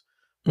feels,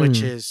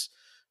 which Mm. is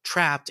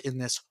trapped in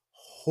this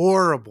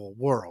horrible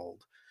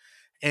world.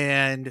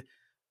 And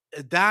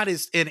that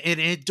is, and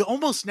it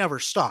almost never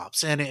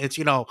stops. And it's,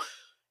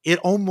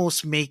 it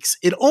almost makes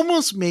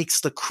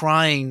the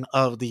crying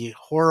of the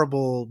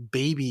horrible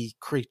baby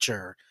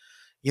creature,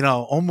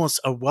 almost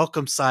a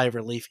welcome sigh of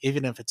relief,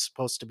 even if it's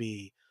supposed to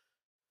be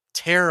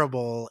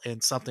terrible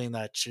and something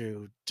that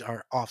you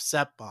are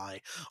offset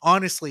by.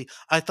 Honestly,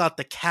 I thought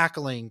the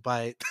cackling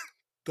by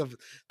the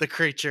the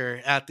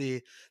creature at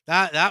the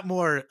that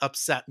more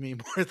upset me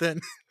more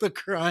than the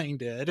crying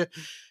did,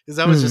 because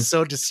that was Mm. just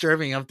so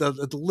disturbing of the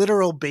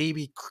literal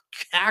baby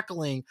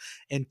cackling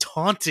and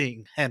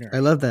taunting I Henry.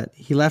 love that.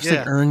 He laughs like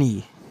Yeah.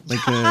 Ernie,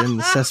 like in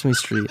the Sesame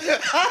Street.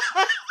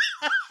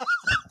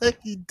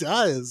 He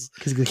does.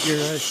 Because You're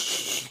right.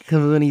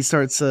 when he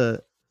starts, yeah,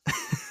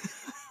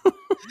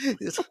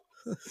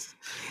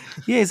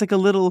 he's like a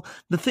little.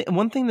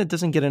 One thing that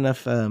doesn't get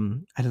enough, I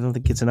don't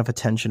think gets enough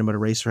attention about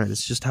Eraserhead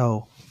is just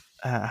how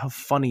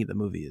funny the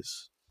movie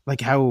is.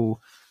 Like how,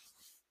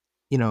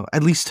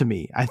 at least to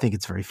me, I think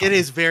it's very It funny.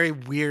 is very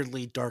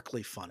weirdly,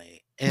 darkly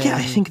funny. Yeah,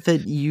 I And think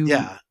that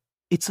yeah,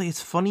 it's like,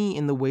 it's funny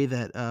in the way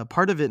that,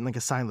 part of it in like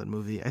a silent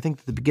movie. I think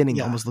that the beginning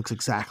yeah. almost looks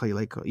exactly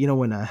like,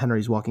 when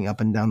Henry's walking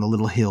up and down the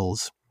little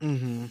hills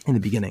Hmm. in the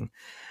beginning.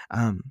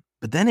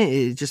 but then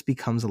it just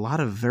becomes a lot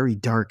of very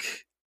dark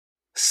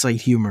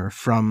sight humor,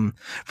 from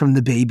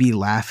the baby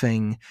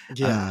laughing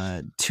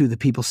Yeah. to the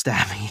people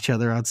stabbing each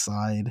other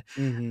outside.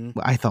 Hmm.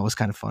 I thought was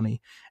kind of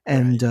funny, Right.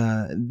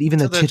 and even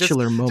the So the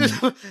titular just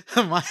moment.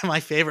 my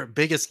favorite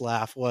biggest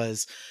laugh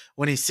was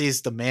when he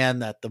sees the man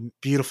that the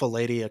beautiful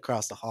lady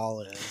across the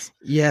hall is,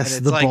 and Yes,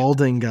 it's the like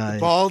balding the guy.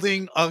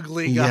 balding,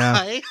 ugly Yeah,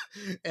 guy,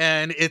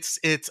 and it's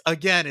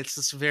again, it's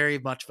this very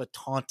much of a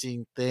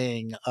taunting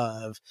thing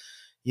of,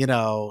 you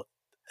know,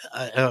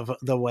 of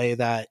the way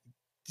that,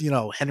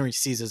 Henry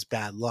sees his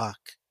bad luck,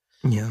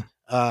 yeah,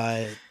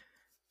 uh,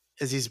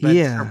 as he's been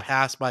yeah.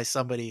 surpassed by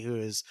somebody who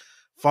is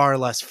far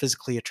less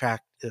physically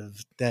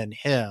attractive than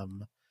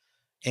him,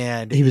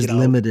 and, He was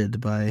limited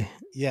by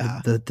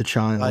yeah, the by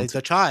child.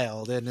 the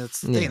child, and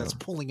it's the thing Yeah, that's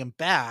pulling him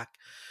back,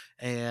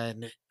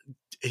 and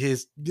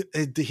his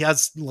he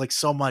has, like,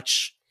 so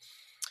much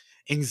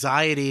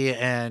anxiety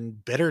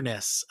and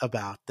bitterness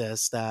about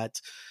this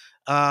that,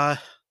 uh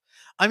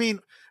I mean,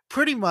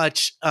 pretty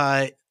much,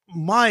 my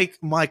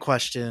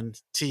question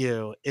to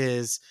you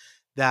is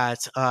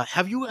that,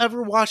 have you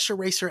ever watched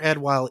Eraserhead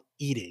while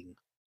eating?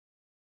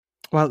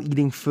 while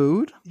eating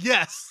food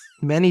Yes.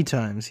 many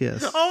times.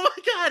 Yes, Oh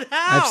my god,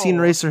 I've seen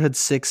how? Racerhead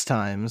 6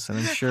 times, and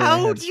I'm sure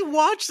How do you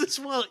watch this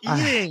while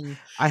I eating?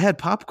 I had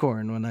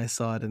popcorn when I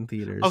saw it in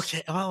theaters.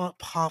 Okay, well,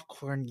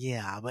 popcorn,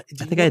 yeah, but do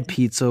I you think I what had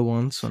pizza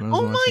once when I was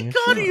oh my watching it.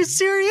 god, are Sure. you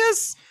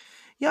serious?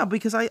 Yeah,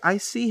 because I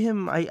see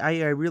him.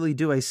 I really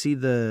do. I see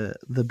the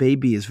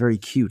baby is very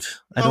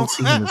cute. I Oh, don't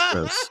see him as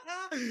gross.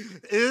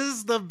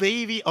 is the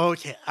baby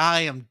okay?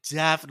 I am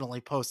definitely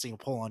posting a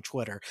poll on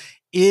Twitter.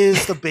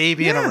 Is the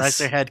baby in Yes,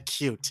 Eraserhead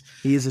cute?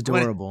 he is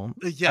When adorable.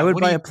 I yeah, would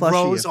when buy he a plushie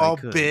grows if I all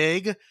could.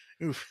 big,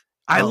 oof.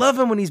 I Oh, love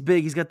him when he's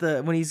big. He's got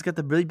the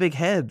really big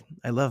head.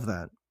 I love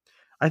that.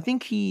 I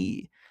think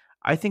he.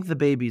 I think the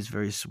baby is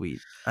very sweet.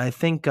 I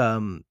think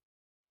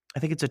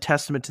it's a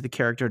testament to the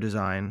character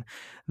design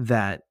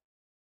that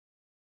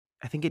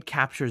I think it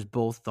captures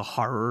both the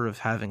horror of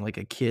having like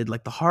a kid,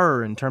 like the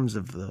horror in terms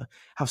of the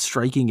how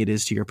striking it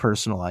is to your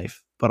personal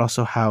life, but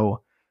also how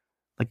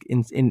like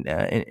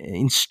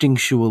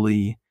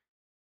instinctually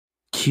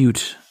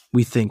cute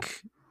we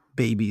think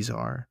babies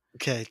are.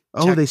 okay,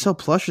 Oh, check. they sell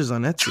plushes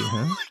on Etsy, huh?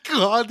 Oh my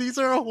god, these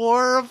are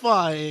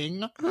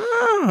horrifying.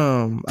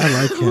 Oh, I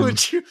like him.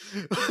 Would you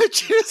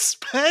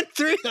spend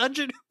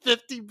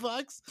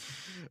 $350?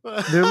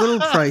 They're a little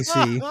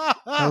pricey.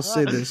 I'll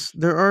say this.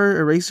 There are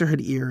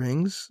Eraserhead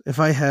earrings. If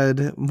I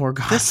had more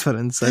this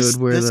confidence, I would this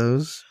wear this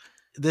those.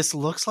 this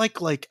looks like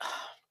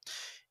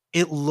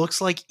it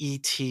looks like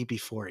ET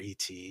before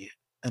ET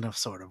in a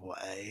sort of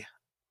way.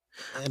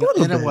 A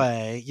little In a bit.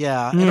 way,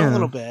 yeah, in a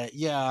little Yeah, bit,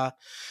 yeah.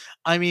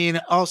 I mean,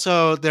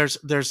 also there's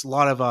a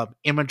lot of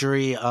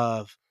imagery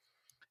of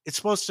it's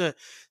supposed to. A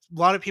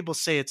lot of people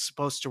say it's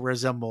supposed to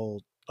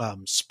resemble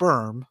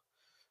sperm.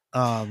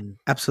 Um,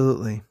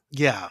 absolutely.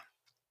 yeah.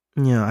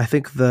 Yeah, I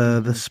think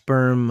the Hmm.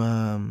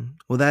 sperm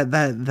well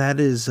that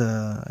is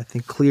I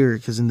think clear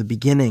because in the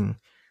beginning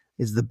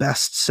is the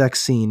best sex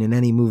scene in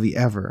any movie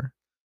ever,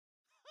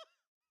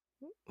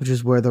 which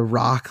is where the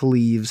rock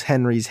leaves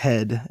Henry's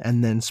head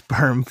and then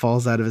sperm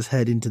falls out of his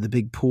head into the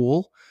big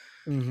pool.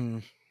 Hmm.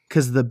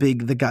 Because the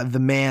guy, the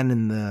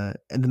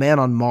man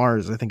on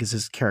Mars, I think is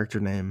his character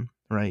name,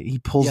 right? He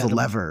pulls Yeah. the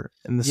lever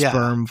and the Yeah.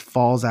 sperm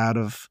falls out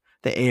of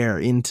the air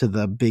into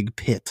the big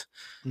pit,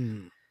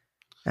 Mm.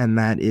 and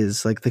that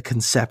is like the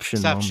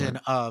conception Conception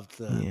moment. of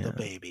the Yeah,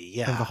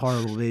 baby. of the Yeah.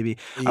 horrible baby.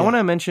 I want Yeah.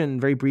 to mention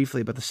very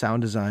briefly about the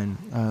sound design.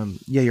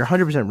 Yeah, you're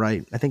 100%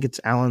 right. I think it's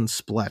Alan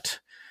Splett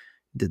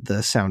did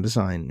the sound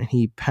design, and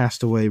he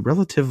passed away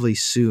relatively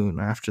soon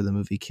after the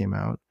movie came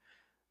out,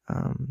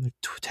 like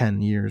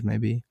 10 years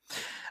maybe.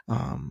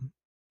 Um,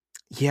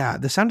 yeah,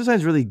 the sound design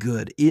is really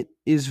good. It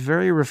is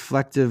very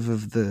reflective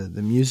of the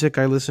music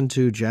I listen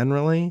to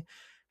generally.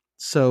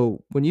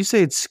 So when you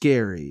say it's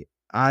scary,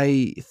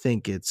 I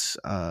think it's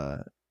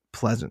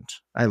pleasant.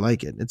 I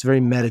like it. It's very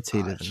Oh my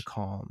meditative and gosh.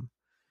 calm.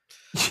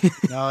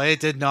 No, it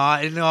did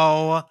not.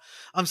 No,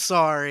 I'm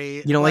sorry.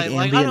 You don't like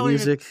Like I ambient don't even.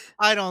 music?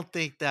 I don't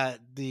think that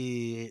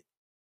the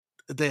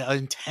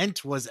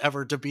intent was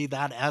ever to be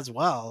that as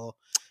well.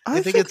 I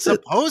I think think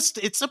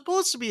that it's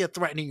supposed to be a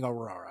threatening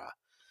aurora.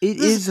 it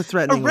This is a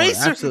threatening aura.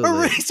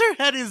 Absolutely.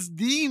 Eraserhead is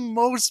the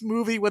most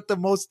movie with the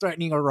most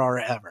threatening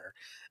aurora ever.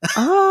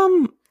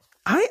 Um,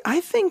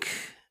 I think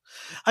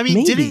I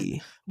mean, didn't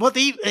maybe. well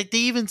they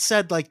even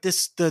said like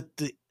this the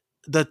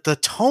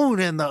tone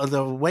and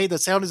the way the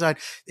sound design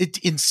it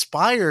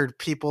inspired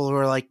people who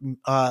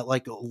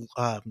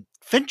are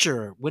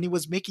Fincher when he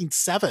was making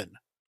Seven.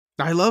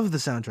 I love the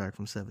soundtrack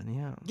from Seven.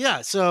 Yeah.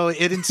 Yeah, so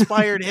it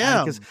inspired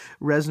Atticus, him.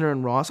 Resner,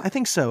 and Ross. I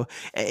think so.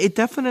 It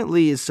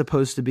definitely is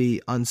supposed to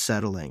be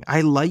unsettling.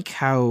 I like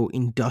how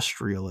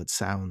industrial it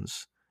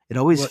sounds. It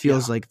always Well, yeah.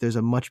 feels like there's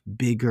a much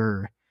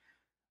bigger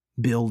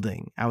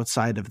building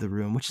outside of the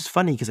room, which is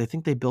funny because I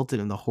think they built it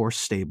in the horse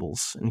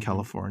stables in Hmm.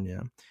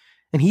 California.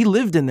 And he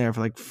lived in there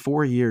for like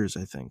 4 years,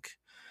 I think.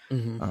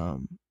 Hmm.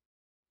 Um,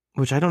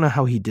 which I don't know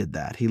how he did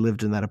that. He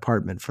lived in that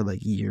apartment for like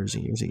years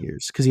and years and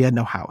years because he had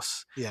no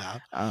house. Yeah.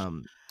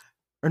 Um,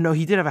 or no,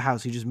 he did have a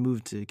house. He just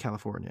moved to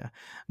California.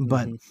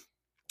 But Hmm.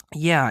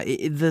 yeah,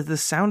 the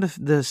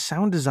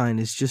sound design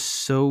is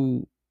just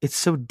it's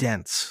so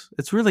dense.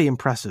 It's really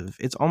impressive.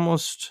 There's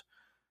almost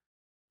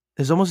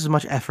as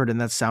much effort in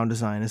that sound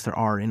design as there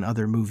are in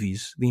other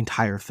movies. The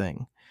entire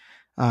thing.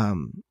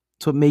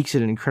 So it makes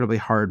it an incredibly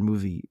hard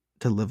movie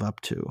to live up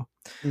to.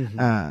 Hmm.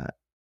 Uh,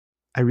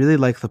 I really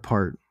like the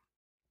part,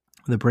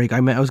 the break. I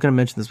was going to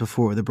mention this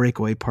before, the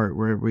breakaway part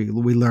where we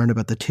learn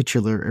about the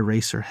titular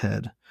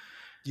Eraserhead.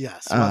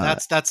 Yes. Well, Uh,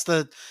 that's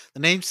the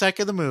namesake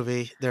of the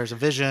movie. There's a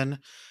vision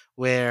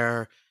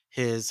where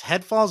his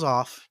head falls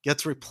off,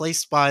 gets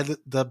replaced by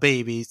the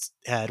baby's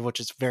head, which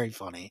is very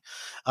funny.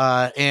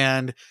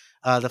 And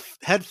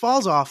head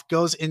falls off,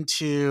 goes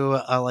into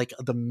like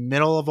the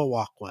middle of a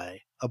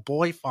walkway. A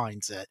boy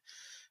finds it,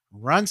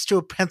 runs to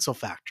a pencil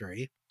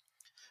factory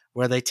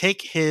where they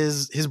take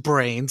his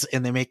brains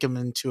and they make them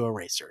into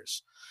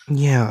erasers,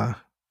 yeah,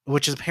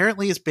 which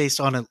apparently is based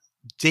on a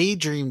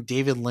daydream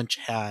David Lynch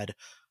had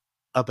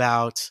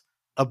about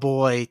a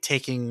boy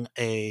taking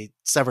a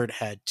severed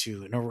head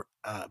to a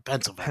a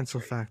pencil pencil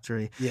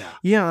factory. factory. Yeah.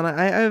 Yeah, and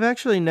I've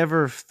actually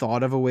never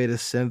thought of a way to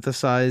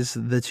synthesize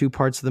the two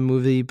parts of the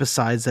movie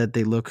besides that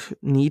they look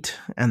neat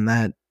and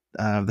that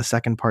the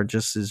second part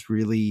just is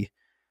really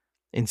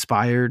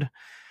inspired,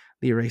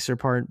 the eraser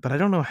part. But I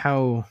don't know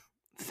how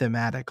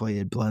thematically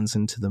it blends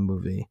into the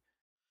movie.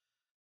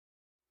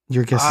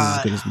 Your guess is as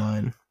Uh, good as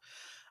mine.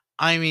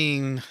 I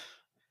mean,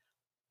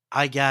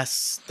 I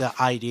guess the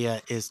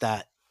idea is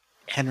that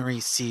Henry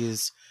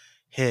sees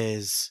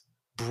his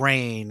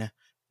brain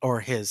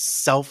or his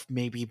self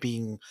maybe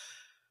being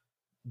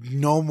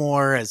no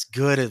more as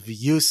good of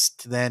use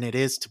than it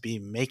is to be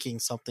making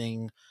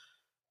something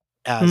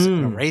as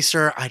an Mm,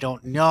 eraser. I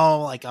don't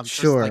know. Like,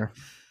 sure.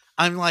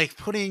 I'm like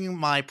putting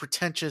my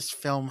pretentious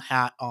film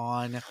hat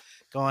on,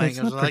 going, It's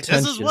I was not like,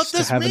 this is what pretentious to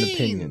this have an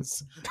opinion.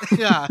 means.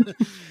 Yeah.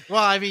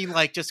 Well, I mean,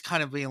 like, just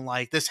kind of being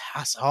like, this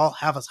has to all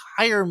have a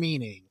higher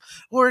meaning.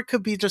 Or it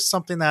could be just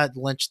something that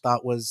Lynch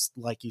thought was,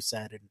 like you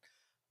said,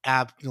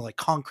 an like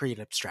concrete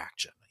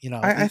abstraction,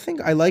 I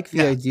think I like the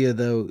Yeah. idea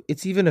though.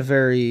 It's not a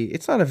very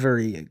it's not a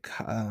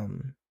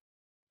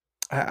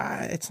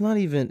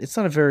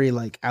very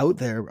like out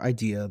there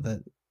idea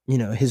that,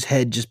 his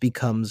head just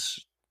becomes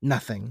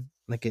nothing.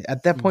 Like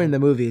at that point in Hmm. the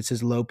movie, it's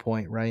his low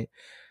point, right?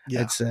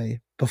 Yeah. I'd say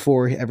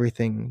before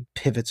everything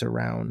pivots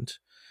around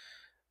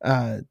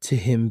to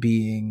him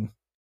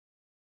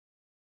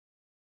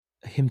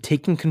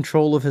taking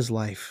control of his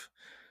life.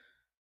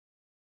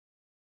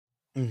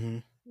 Hmm.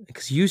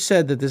 Because you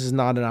said that this is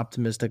not an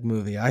optimistic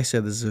movie. I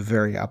said this is a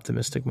very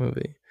optimistic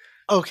movie.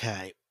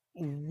 Okay.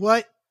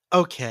 What?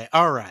 Okay.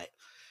 All right.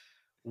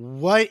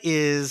 What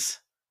is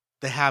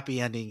the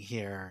happy ending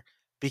here?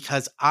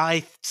 Because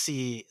I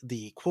see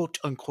the quote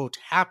unquote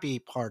happy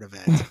part of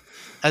it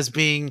as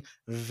being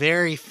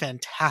very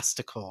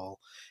fantastical,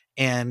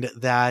 and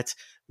that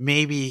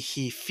maybe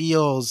he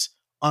feels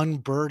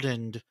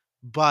unburdened,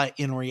 but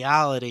in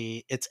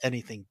reality, it's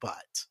anything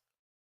but.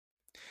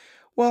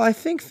 Well, I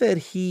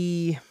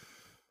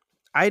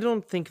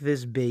don't think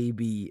this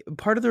baby,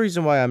 part of the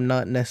reason why I'm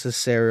not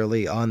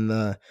necessarily on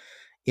the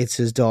it's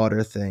his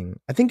daughter thing,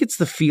 I think it's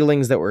the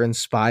feelings that were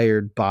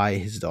inspired by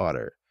his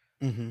daughter.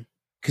 Hmm.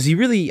 Because he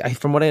really,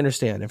 from what I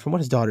understand and from what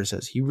his daughter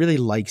says, he really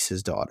likes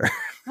his daughter.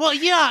 Well,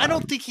 yeah, I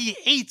don't um, think he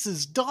hates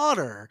his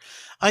daughter.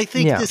 I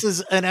think yeah, this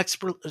is an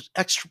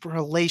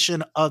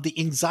extrapolation of the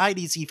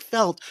anxieties he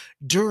felt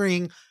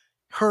during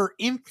her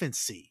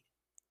infancy.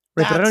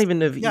 right. But I don't That's even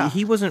know if yeah.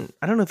 he wasn't,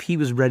 I don't know if he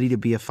was ready to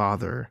be a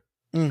father.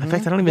 In Hmm.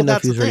 fact, I don't Well, even know if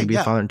that's he the was ready to thing. be a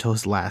Yeah, father until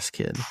his last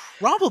kid.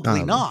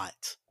 probably Um,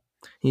 not.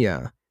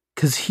 yeah.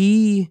 Because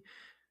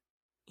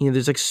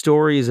there's like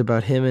stories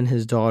about him and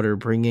his daughter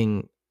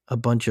bringing a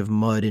bunch of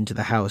mud into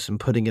the house and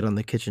putting it on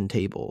the kitchen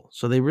table.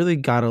 So they really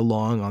got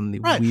along on the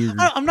Right. weird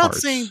I'm not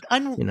saying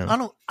parts, you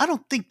know. I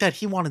don't think that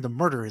he wanted to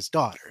murder his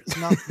daughter. It's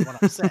not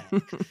what I'm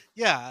saying.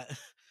 Yeah,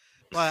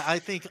 but I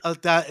think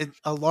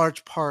a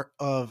large part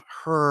of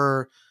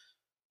her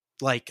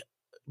like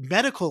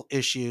medical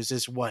issues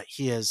is what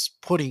he is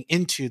putting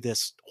into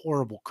this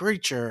horrible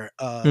creature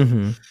of,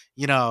 Hmm.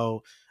 you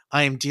know,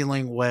 I am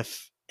dealing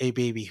with a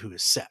baby who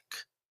is sick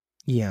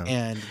Yeah.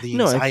 and the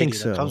No, I think anxiety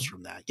that comes so.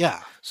 from that.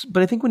 Yeah.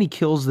 But I think when he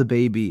kills the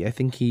baby, I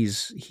think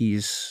he's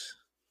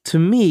to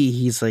me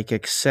he's like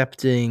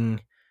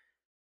accepting.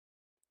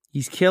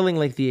 He's killing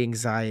like the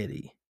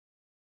anxiety.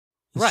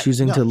 He's Right.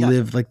 choosing No, to yes.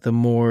 live like the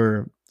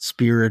more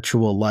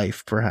spiritual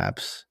life,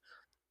 perhaps.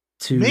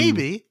 To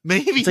Maybe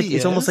It's like he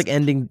it's almost is. like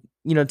ending.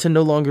 To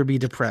no longer be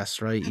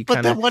depressed, right? You But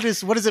kind of then what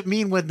does it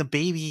mean when the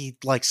baby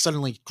like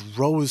suddenly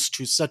grows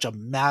to such a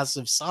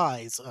massive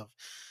size of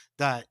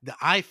that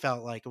I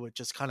felt like it would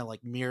just kind of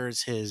like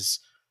mirrors his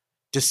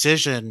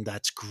decision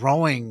that's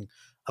growing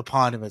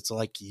upon him. It's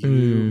like, mm,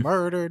 you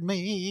murdered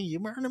me,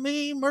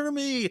 murder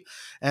me.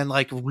 And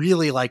like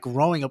really like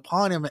growing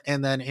upon him,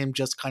 and then him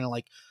just kind of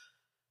like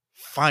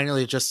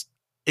finally just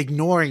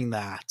ignoring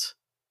that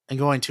and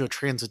going to a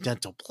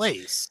transcendental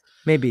place.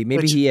 Maybe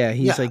Which,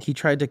 he's like, he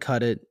tried to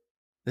cut it.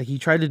 Like, he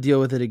tried to deal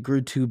with it. It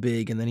grew too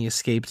big, and then he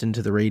escaped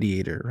into the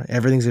radiator. Right?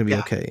 Everything's gonna be yeah,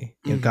 okay.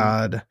 hmm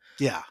God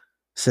yeah,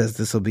 says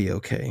this will be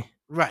okay.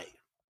 right.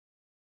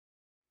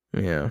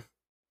 Yeah.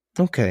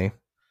 Okay.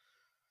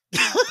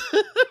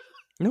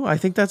 No, I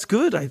think that's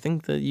good. I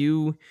think that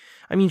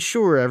I mean,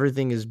 sure,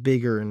 everything is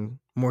bigger and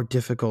more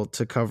difficult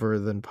to cover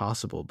than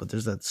possible, but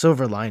there's that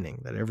silver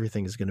lining that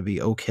everything is going to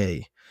be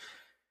okay.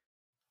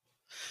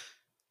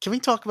 Can we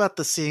talk about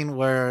the scene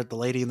where the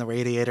lady in the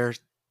radiator,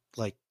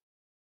 like,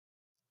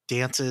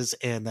 dances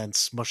and then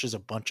smushes a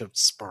bunch of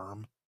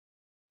sperm?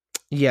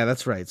 Yeah,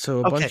 that's right. So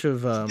a Okay, bunch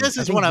of, this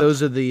I is think what I'm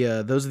those are the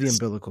this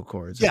umbilical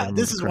cords, if I yeah,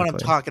 this remember is what I'm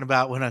correctly. talking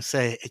about when I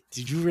say,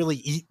 "Did you really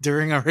eat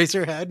during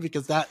Eraserhead?"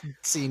 Because that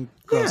scene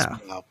grossed Yeah,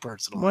 me out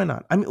why personally.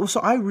 not? I mean, well,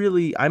 so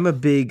I'm a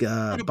big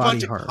And a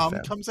body bunch of horror cum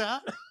fan. comes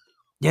out?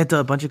 Yeah,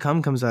 a bunch of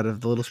cum comes out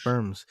of the little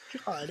sperms.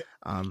 God.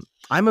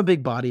 I'm a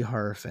big body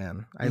horror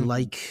fan.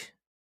 Mhm.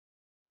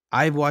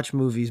 I've watched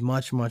movies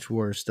much, much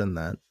worse than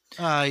that.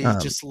 You Um,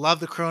 just love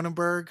the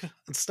Cronenberg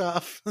and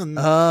stuff,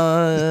 and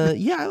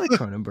yeah, I like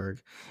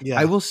Cronenberg.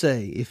 I yeah. will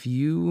say, if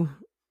you,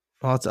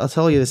 well, I'll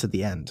tell you this at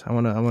the end. I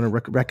want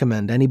to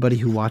recommend anybody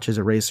who watches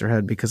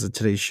Eraserhead because of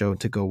today's show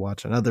to go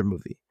watch another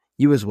movie.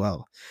 You as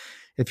well,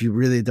 if you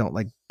really don't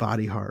like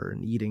body horror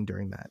and eating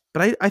during that.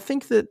 But I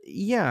think that,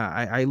 yeah,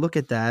 I look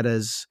at that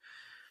as,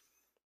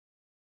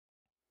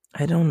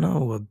 I don't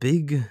know, a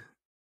big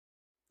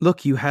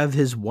look. You have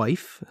his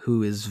wife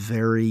who is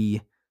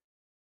very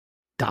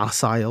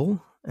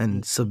docile Mm,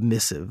 and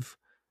submissive.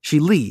 She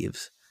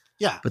leaves,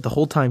 yeah, but the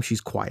whole time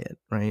she's quiet,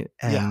 right?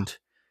 yeah, And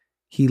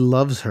he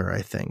loves her,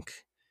 I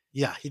think.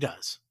 yeah, he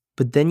does.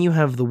 But then you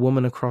have the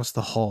woman across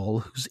the hall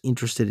who's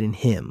interested in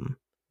him.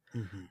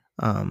 Mhm,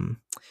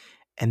 Um,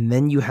 and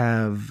then you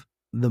have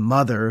the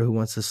mother who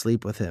wants to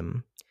sleep with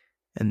him.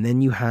 And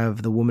then you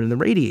have the woman in the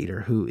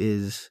radiator who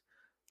is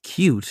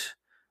cute,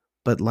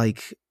 but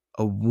like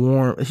a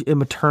warm, a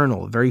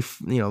maternal, very,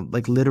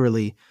 like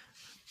literally,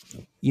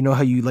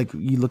 how you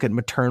look at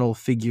maternal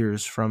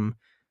figures from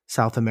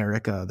South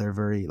America. They're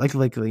very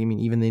I mean,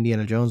 even the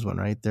Indiana Jones one,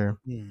 right? It's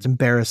mm, an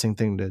embarrassing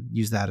thing to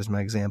use that as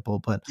my example,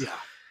 but yeah,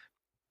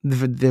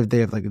 they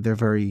have they're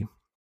very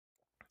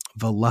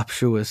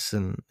voluptuous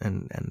and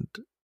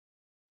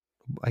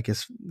I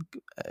guess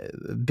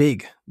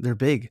big. They're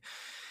big.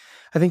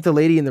 I think the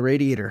lady in the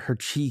radiator, her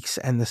cheeks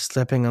and the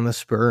stepping on the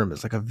sperm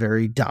is like a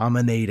very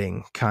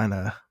dominating kind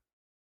of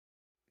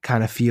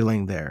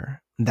feeling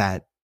there,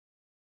 that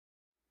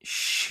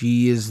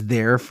she is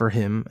there for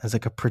him as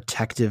like a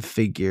protective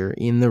figure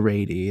in the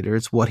radiator.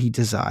 It's what he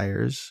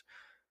desires.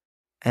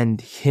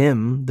 And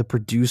him, the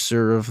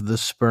producer of the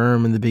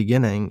sperm in the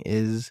beginning,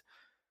 is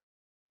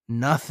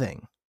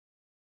nothing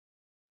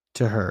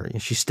to her.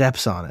 She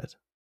steps on it.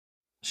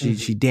 She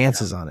mhm, yeah,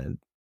 dances on it.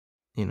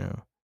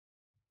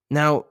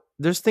 Now,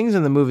 there's things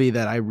in the movie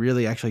that I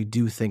really actually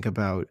do think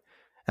about,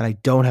 and I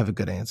don't have a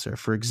good answer.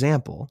 For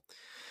example,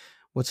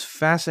 what's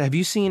fascinating, have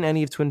you seen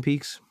any of Twin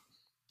Peaks?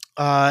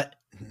 uh,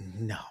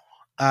 no.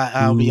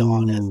 I'll be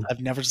honest, Ooh. I've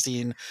never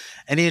seen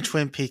any of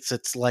Twin Peaks.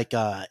 It's like,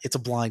 it's a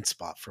blind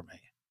spot for me.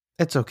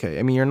 It's okay.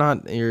 I mean,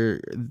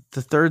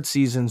 the third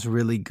season's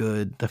really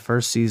good. The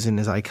first season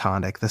is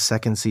iconic. The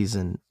second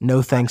season,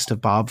 no thanks to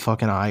Bob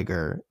fucking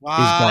Iger,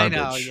 is I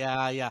know, garbage.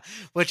 yeah, yeah,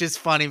 which is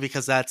funny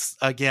because that's,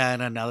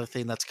 again, another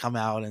thing that's come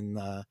out in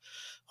the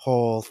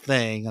whole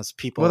thing as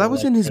Well, people, that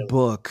was like, in his really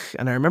book,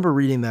 and I remember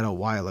reading that a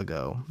while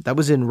ago. That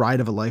was in Ride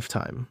of a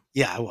Lifetime.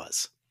 yeah, it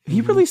was.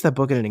 He Mhm. released that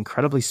book at an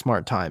incredibly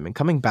smart time, and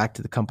coming back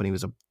to the company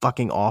was a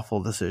fucking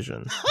awful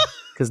decision.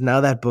 Because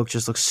now that book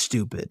just looks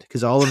stupid.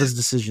 Because all of his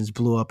decisions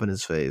blew up in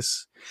his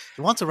face.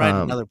 He wants to write Um,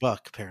 another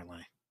book,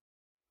 apparently.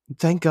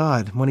 thank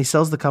God, when he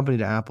sells the company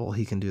to Apple,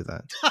 he can do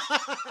that.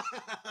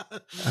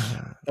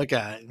 Uh,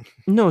 Okay.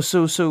 no,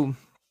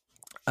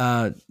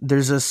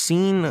 there's a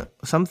scene,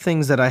 some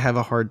things that I have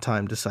a hard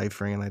time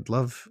deciphering, and I'd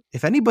love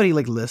if anybody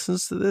like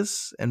listens to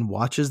this and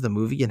watches the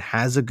movie and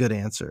has a good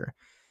answer.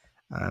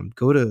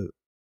 Go to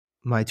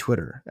my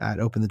Twitter at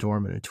Open the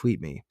Doorman and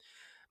tweet me,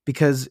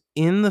 because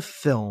in the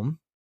film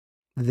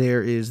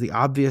there is the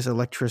obvious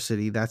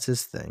electricity, that's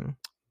his thing,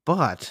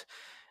 but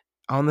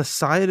on the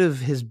side of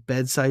his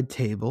bedside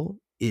table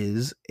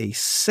is a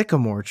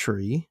sycamore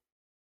tree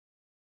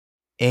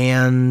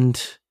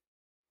and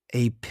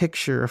a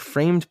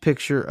framed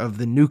picture of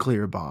the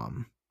nuclear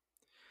bomb.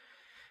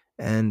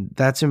 And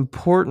that's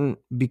important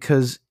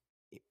because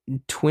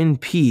Twin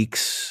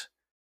Peaks,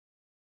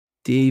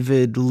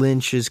 David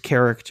Lynch's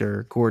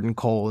character, Gordon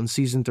Cole, in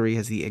season 3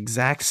 has the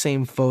exact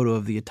same photo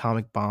of the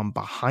atomic bomb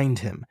behind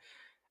him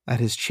at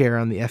his chair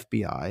on the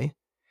FBI.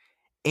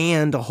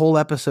 And a whole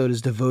episode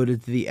is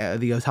devoted to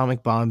the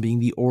atomic bomb being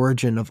the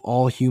origin of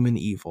all human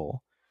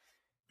evil.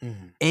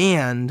 Mhm.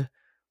 And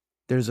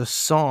there's a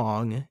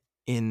song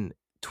in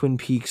Twin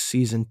Peaks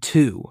season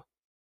 2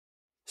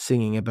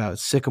 singing about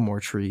sycamore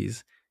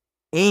trees.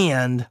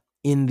 And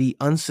in the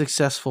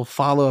unsuccessful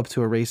follow-up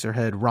to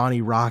Eraserhead,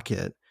 Ronnie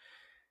Rocket,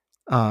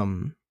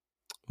 um,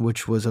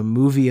 which was a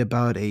movie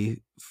about a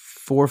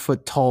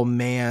 4-foot tall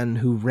man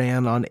who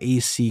ran on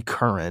AC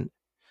current.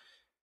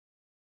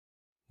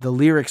 The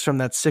lyrics from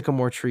that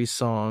Sycamore Tree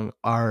song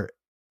are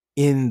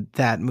in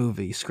that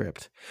movie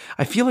script.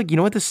 I feel like, you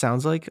know what this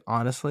sounds like,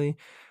 honestly?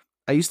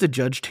 I used to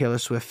judge Taylor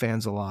Swift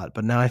fans a lot,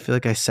 but now I feel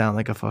like I sound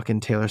like a fucking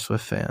Taylor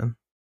Swift fan.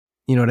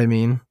 You know what I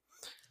mean?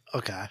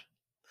 Okay.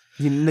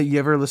 You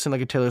ever listen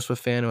like a Taylor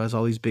Swift fan who has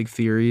all these big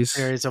theories?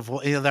 Theories of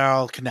they're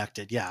all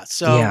connected. Yeah.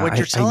 So Yeah, what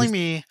you're I telling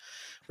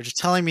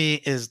used me,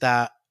 is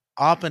that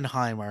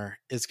Oppenheimer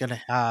is going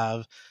to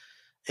have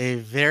a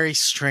very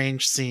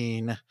strange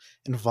scene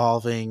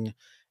involving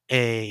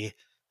a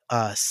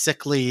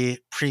sickly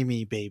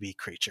preemie baby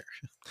creature.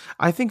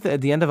 I think that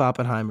at the end of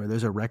Oppenheimer,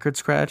 there's a record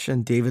scratch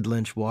and David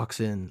Lynch walks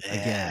in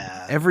again.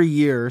 Yeah. Every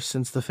year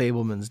since The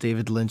Fablemans,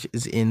 David Lynch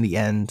is in the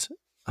end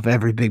of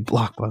every big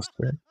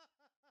blockbuster.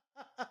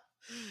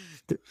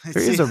 There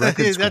is See, a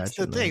record that's scratch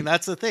the in thing. that.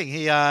 That's the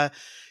thing.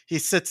 He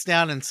sits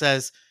down and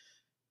says,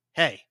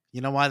 "Hey,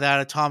 you know why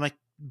that atomic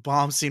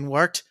bomb scene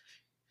worked?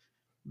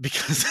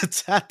 Because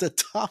it's at the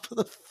top of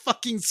the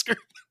fucking screen.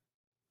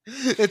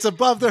 It's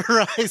above the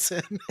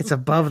horizon." It's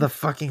above the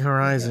fucking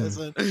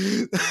horizon.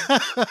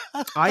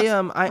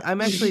 I'm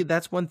actually,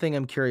 that's one thing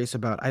I'm curious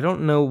about. I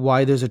don't know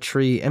why there's a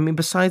tree. I mean,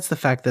 besides the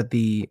fact that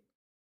the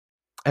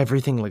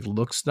everything like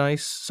looks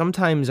nice.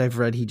 Sometimes I've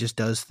read he just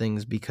does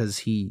things because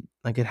he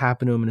like it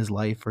happened to him in his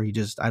life, or he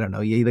just, I don't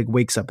know, he like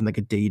wakes up in like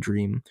a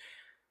daydream.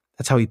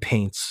 That's how he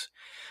paints.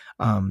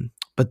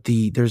 But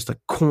there's the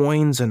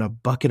coins and a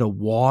bucket of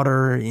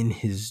water in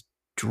his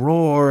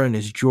drawer, and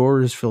his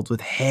drawer is filled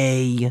with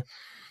hay.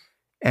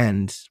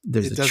 And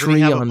there's a Doesn't he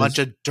tree have a on bunch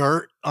his, of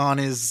dirt on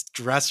his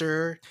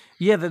dresser?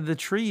 yeah, the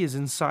tree is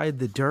inside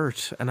the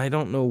dirt, and I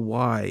don't know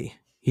why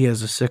he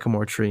has a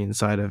sycamore tree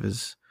inside of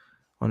his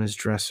on his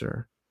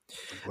dresser.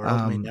 The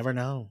world may never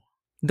know.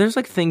 There's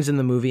like things in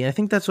the movie. I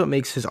think that's what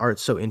makes his art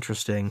so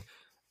interesting.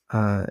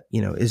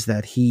 Is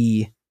that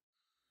he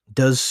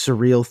does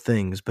surreal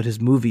things, but his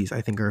movies I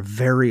think are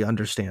very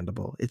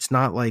understandable. It's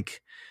not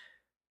like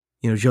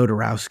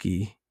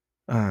Jodorowsky,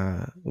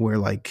 where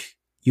like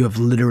you have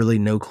literally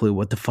no clue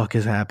what the fuck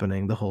is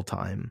happening the whole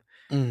time.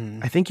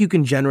 Mm-hmm. I think you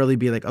can generally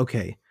be like,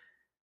 okay,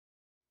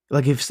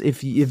 like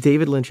if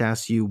David Lynch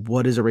asks you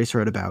what is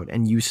Eraserhead about,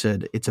 and you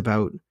said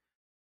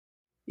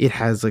it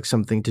has like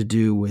something to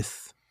do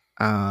with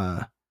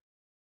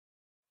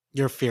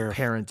Your fear of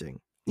parenting.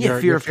 your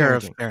Fear of fear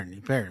parenting.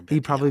 of parenting.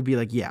 He'd probably be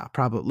like, yeah,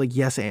 probably like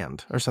yes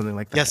and or something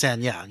like that. Yes,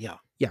 and yeah.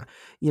 Yeah.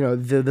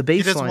 The baseline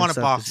He doesn't want to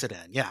stuff box is, it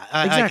in. Yeah,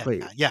 exactly. I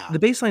get that. Yeah. The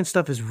baseline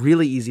stuff is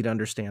really easy to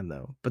understand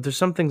though, but there's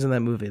some things in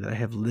that movie that I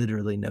have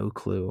literally no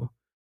clue.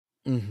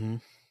 Mm-hmm.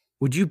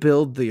 Would you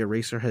build the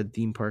Eraserhead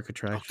theme park Oh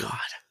attraction? God.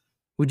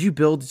 Would you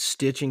build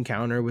Stitch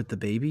encounter with the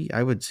baby?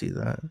 I would see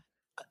that.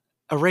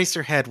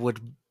 Eraserhead would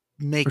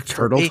make Or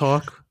Turtle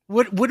Talk.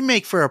 Would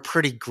make for a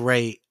pretty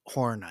great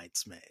Horror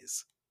Nights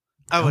maze.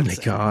 I would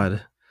say.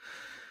 God.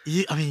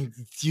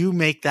 You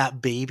make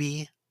that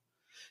baby,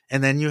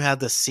 and then you have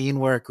the scene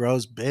where it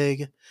grows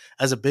big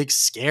as a big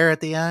scare at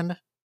the end.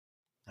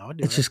 I would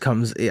do it. Just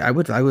comes. I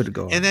would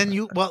go. And then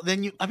you've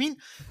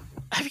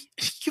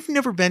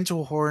never been to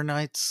a Horror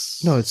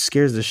Nights? No, it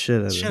scares the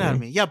shit out of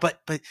me. Yeah,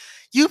 but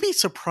you'd be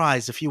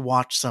surprised if you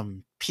watch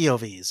some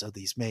POVs of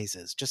these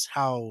mazes, just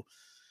how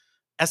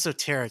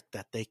esoteric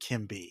that they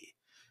can be.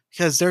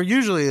 Because they're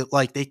usually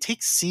like they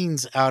take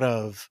scenes out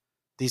of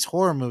these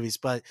horror movies,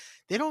 but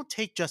they don't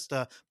take just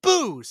a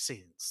boo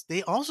scenes.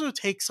 They also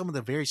take some of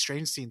the very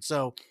strange scenes.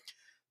 So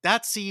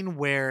that scene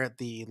where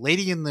the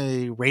lady in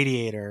the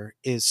radiator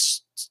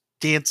is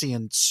dancing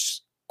and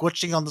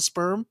squishing on the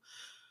sperm.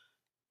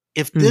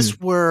 If this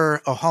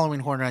were a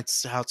Halloween Horror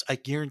Nights house, I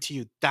guarantee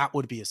you that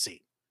would be a scene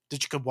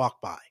that you could walk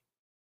by.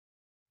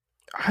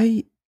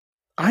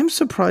 I'm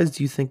surprised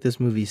you think this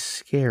movie's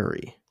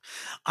scary.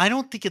 I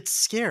don't think it's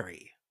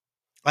scary.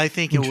 I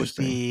think it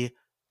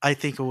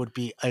would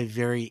be a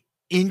very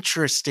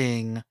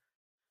interesting,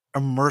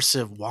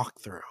 immersive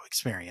walkthrough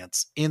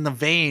experience in the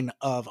vein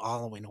of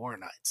Halloween Horror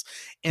Nights.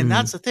 And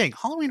that's the thing.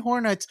 Halloween Horror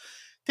Nights,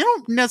 they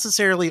don't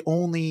necessarily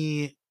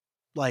only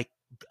like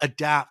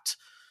adapt,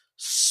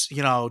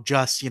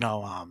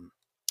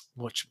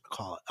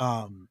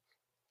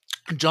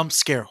 jump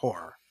scare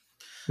horror.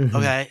 Mm-hmm.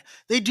 Okay.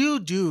 They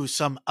do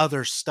some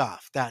other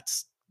stuff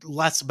that's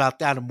less about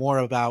that and more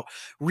about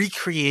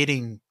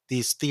recreating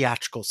these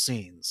theatrical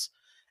scenes.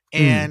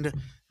 And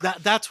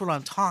that's what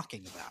I'm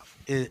talking about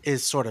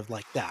is sort of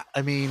like that.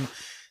 I mean,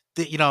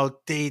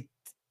 it's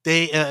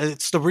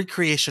the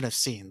recreation of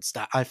scenes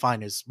that I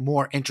find is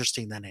more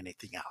interesting than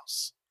anything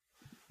else.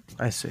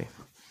 I see.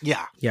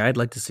 Yeah. Yeah, I'd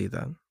like to see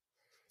that.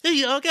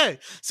 Okay.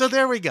 So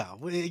there we go.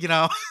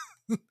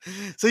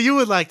 So you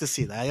would like to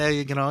see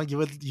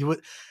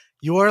that.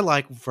 You're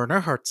like Werner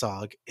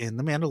Herzog in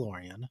The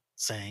Mandalorian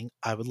saying,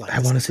 I want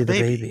to see the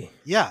baby.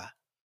 Yeah.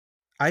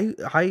 I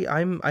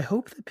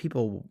hope that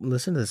people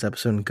listen to this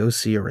episode and go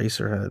see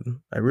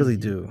Eraserhead. I really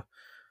do.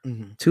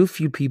 Mm-hmm. Too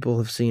few people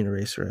have seen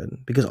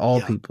Eraserhead because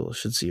all people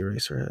should see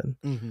Eraserhead.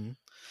 Mm-hmm.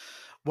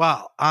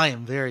 Well, I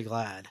am very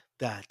glad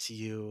that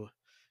you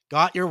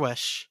got your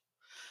wish.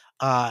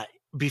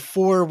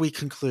 before we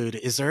conclude,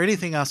 is there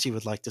anything else you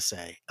would like to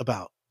say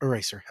about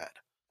Eraserhead?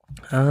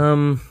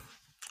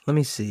 Let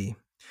me see.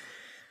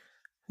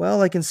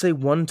 Well, I can say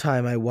one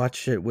time I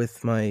watched it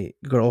with my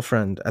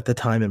girlfriend at the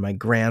time and my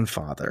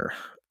grandfather.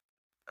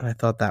 And I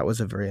thought that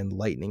was a very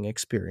enlightening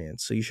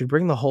experience. So you should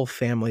bring the whole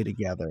family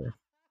together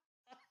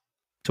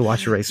to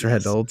watch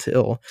Eraserhead Yes. Old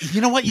Till.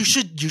 You know what? You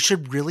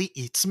should really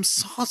eat some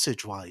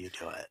sausage while you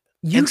do it.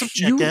 You, And some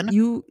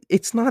chicken.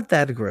 it's not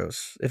that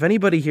gross. If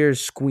anybody here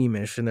is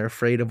squeamish and they're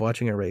afraid of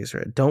watching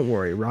Eraserhead, don't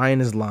worry. Ryan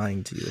is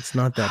lying to you. It's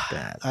not that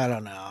bad. I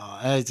don't know.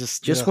 I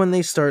Just when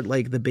they start,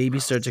 like, the baby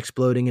starts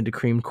exploding into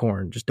creamed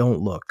corn, just don't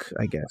look,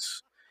 I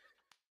guess.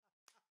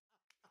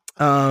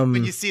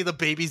 When you see the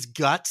baby's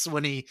guts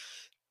when he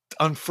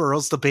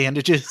unfurls the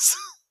bandages.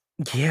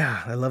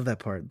 Yeah, I love that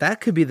part. That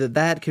could be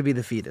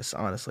the fetus,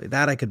 honestly.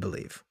 That I could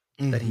believe.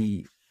 That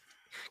he,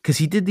 because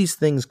he did these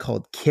things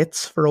called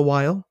kits for a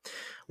while.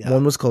 Yeah.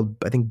 One was called,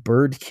 I think,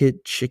 bird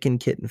kit, chicken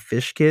kit, and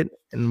fish kit,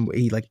 and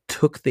he like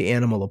took the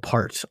animal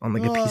apart on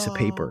like a piece of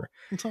paper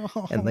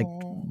and like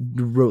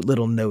wrote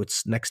little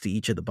notes next to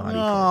each of the body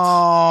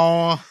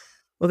parts.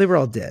 Well, they were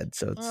all dead,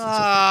 so it's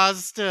okay.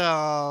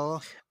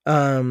 Still.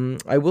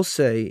 I will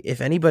say,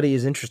 if anybody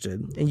is interested,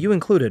 and you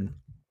included,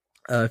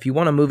 if you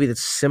want a movie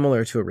that's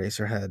similar to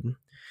Eraserhead,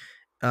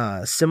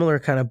 similar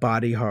kind of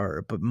body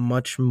horror, but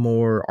much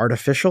more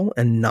artificial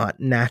and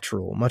not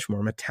natural, much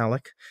more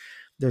metallic,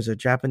 there's a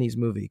Japanese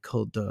movie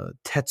called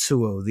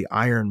Tetsuo the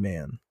Iron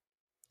Man.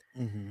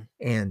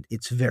 And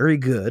it's very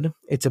good.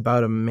 It's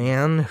about a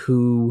man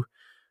who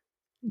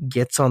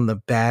gets on the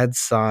bad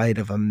side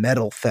of a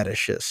metal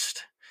fetishist.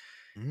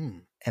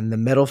 And the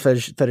metal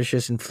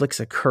fetishist inflicts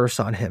a curse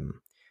on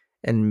him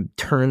and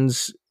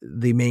turns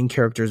the main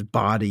character's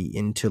body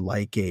into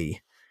like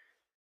a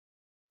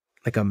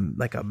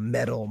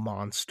metal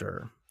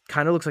monster.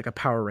 Kind of looks like a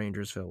Power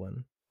Rangers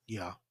villain.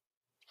 Yeah.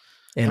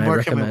 And I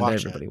recommend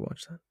everybody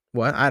watch that.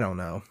 What? I don't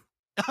know.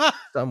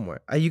 Somewhere.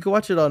 You can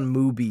watch it on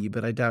Mubi,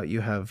 but I doubt you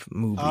have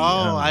Mubi.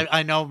 Oh,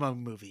 I know my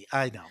movie.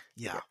 I know.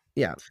 Yeah.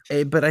 Yeah.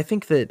 But I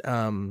think that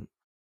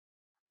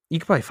you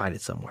could probably find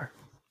it somewhere.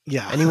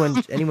 Yeah.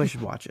 Anyone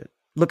should watch it.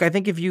 Look, I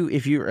think if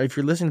you're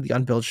listening to the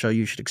Unbuilt Show,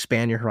 you should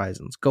expand your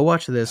horizons. Go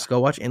watch this. Go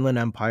watch Inland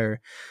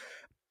Empire.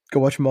 Go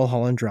watch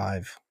Mulholland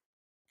Drive.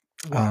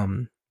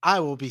 Well, I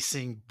will be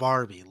seeing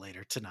Barbie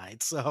later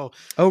tonight. So,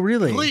 oh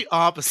really? Complete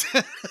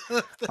opposite.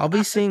 I'll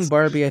be seeing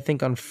Barbie, I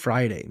think, on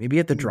Friday, maybe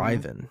at the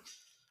drive-in.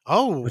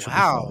 Oh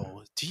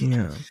wow!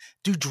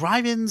 Do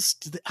drive-ins?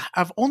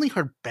 I've only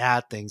heard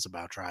bad things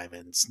about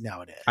drive-ins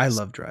nowadays. I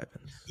love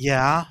drive-ins.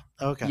 Yeah.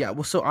 Okay. Yeah.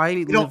 Well, so I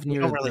live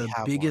near the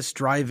biggest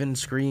drive-in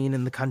screen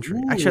in the country.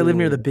 Ooh. Actually, I live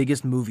near the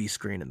biggest movie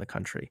screen in the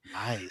country.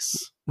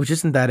 Nice. Which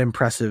isn't that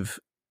impressive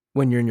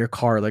when you're in your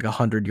car like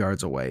 100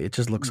 yards away. It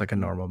just looks like a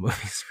normal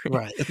movie screen.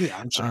 Right. Yeah,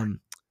 I'm sure.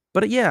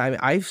 But yeah,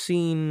 I've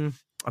seen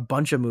a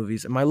bunch of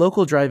movies, and my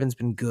local drive-in's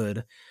been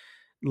good.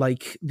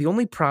 Like, the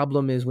only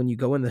problem is when you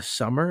go in the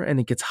summer and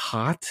it gets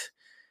hot,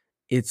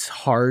 it's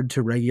hard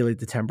to regulate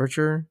the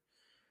temperature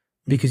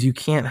because you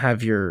can't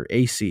have your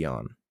AC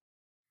on.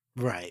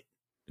 Right.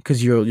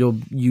 Because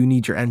you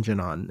need your engine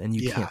on and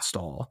you can't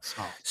stall.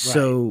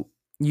 So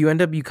you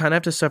kind of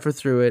have to suffer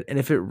through it. And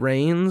if it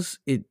rains,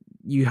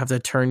 you have to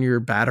turn your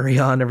battery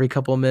on every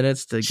couple of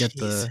minutes to get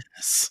the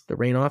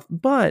rain off.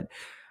 But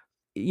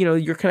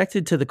you're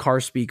connected to the car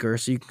speaker,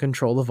 so you can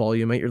control the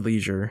volume at your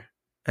leisure.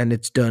 And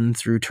it's done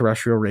through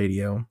terrestrial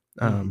radio.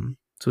 So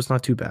it's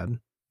not too bad.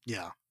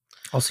 Yeah.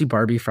 I'll see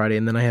Barbie Friday,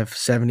 and then I have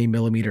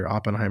 70mm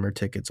Oppenheimer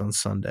tickets on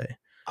Sunday.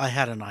 I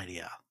had an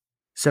idea.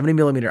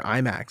 70mm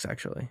IMAX,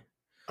 actually.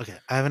 Okay,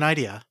 I have an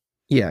idea.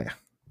 Yeah.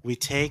 We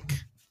take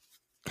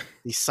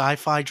the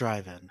Sci-Fi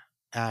Drive-In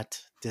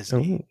at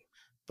Disney,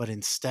 but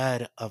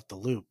instead of the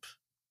Loop,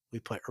 we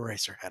put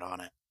Eraserhead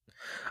on it.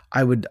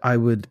 I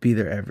would be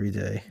there every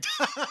day.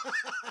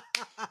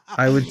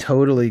 I would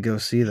totally go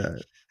see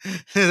that.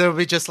 They'll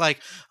be just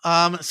like,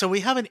 so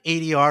we have an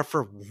ADR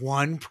for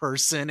one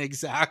person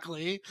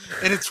exactly,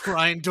 and it's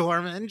Ryan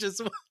Dorman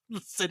just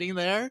sitting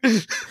there.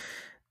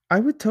 I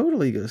would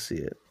totally go see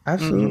it.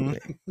 Absolutely.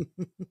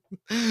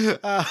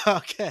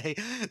 Okay.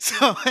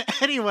 So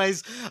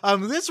anyways,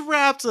 this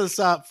wraps us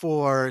up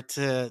for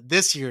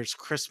this year's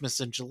Christmas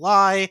in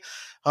July.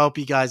 I hope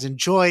you guys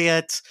enjoy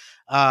it.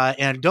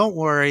 And don't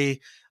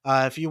worry,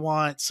 if you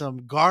want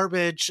some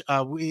garbage,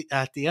 we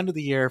at the end of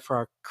the year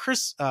for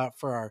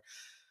our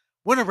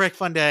Winter Break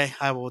Fun Day,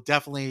 I will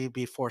definitely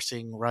be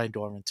forcing Ryan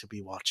Dorman to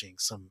be watching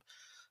some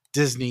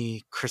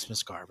Disney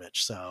Christmas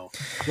garbage. So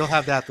you'll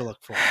have that to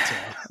look forward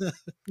to.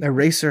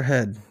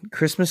 Eraserhead.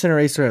 Christmas and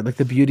Eraserhead, like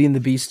the Beauty and the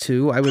Beast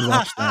 2. I would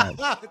watch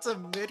that. It's a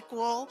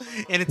midquel,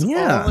 and it's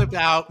all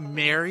about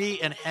Mary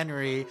and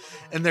Henry,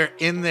 and they're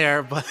in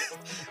there, but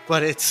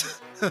it's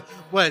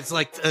it's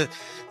like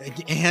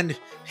and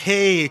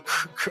hey,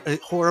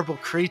 horrible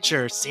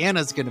creature,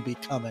 Santa's gonna be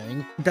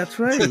coming. That's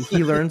right.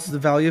 He learns the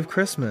value of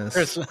Christmas.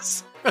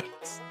 Christmas.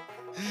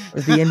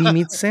 Or the end he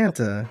meets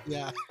Santa.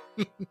 Yeah.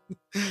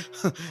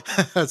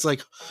 It's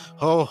like,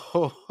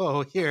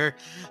 oh, here,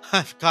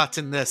 I've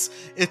gotten this.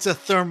 It's a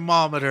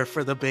thermometer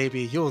for the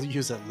baby. You'll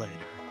use it later.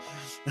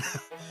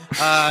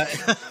 uh,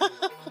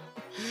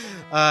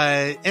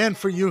 and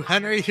for you,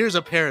 Henry, here's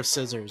a pair of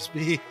scissors.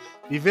 Be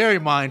very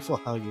mindful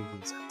how you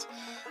use it.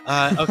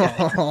 Okay.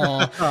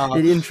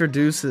 It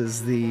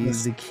introduces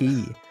the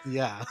key.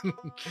 Yeah.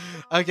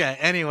 Okay.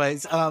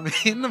 Anyways,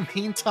 in the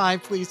meantime,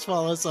 please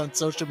follow us on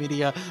social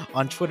media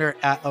on Twitter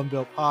at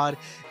UnbuiltPod. You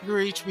can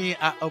reach me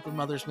at Open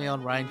Mother's Mail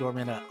and Ryan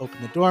Dorman at Open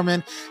the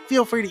Dorman.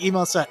 Feel free to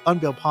email us at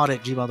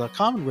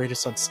unbuiltpod@gmail.com and rate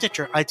us on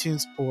Stitcher,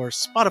 iTunes, or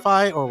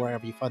Spotify, or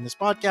wherever you find this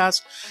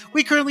podcast.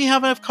 We currently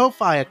have a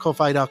Ko-Fi at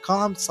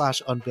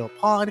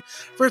ko-fi.com/unbuiltpod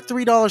for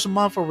 $3 a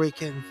month,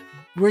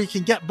 where you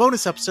can get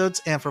bonus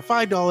episodes, and for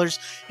 $5,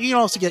 you can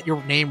also get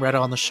your name read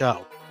on the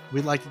show.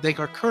 We'd like to thank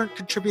our current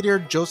contributor,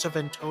 Joseph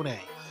Antone.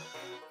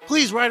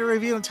 Please write a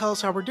review and tell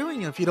us how we're doing.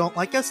 And if you don't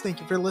like us, thank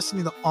you for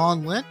listening to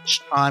On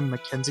Lynch. I'm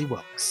Mackenzie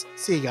Wilkes.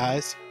 See you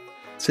guys.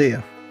 See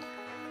ya.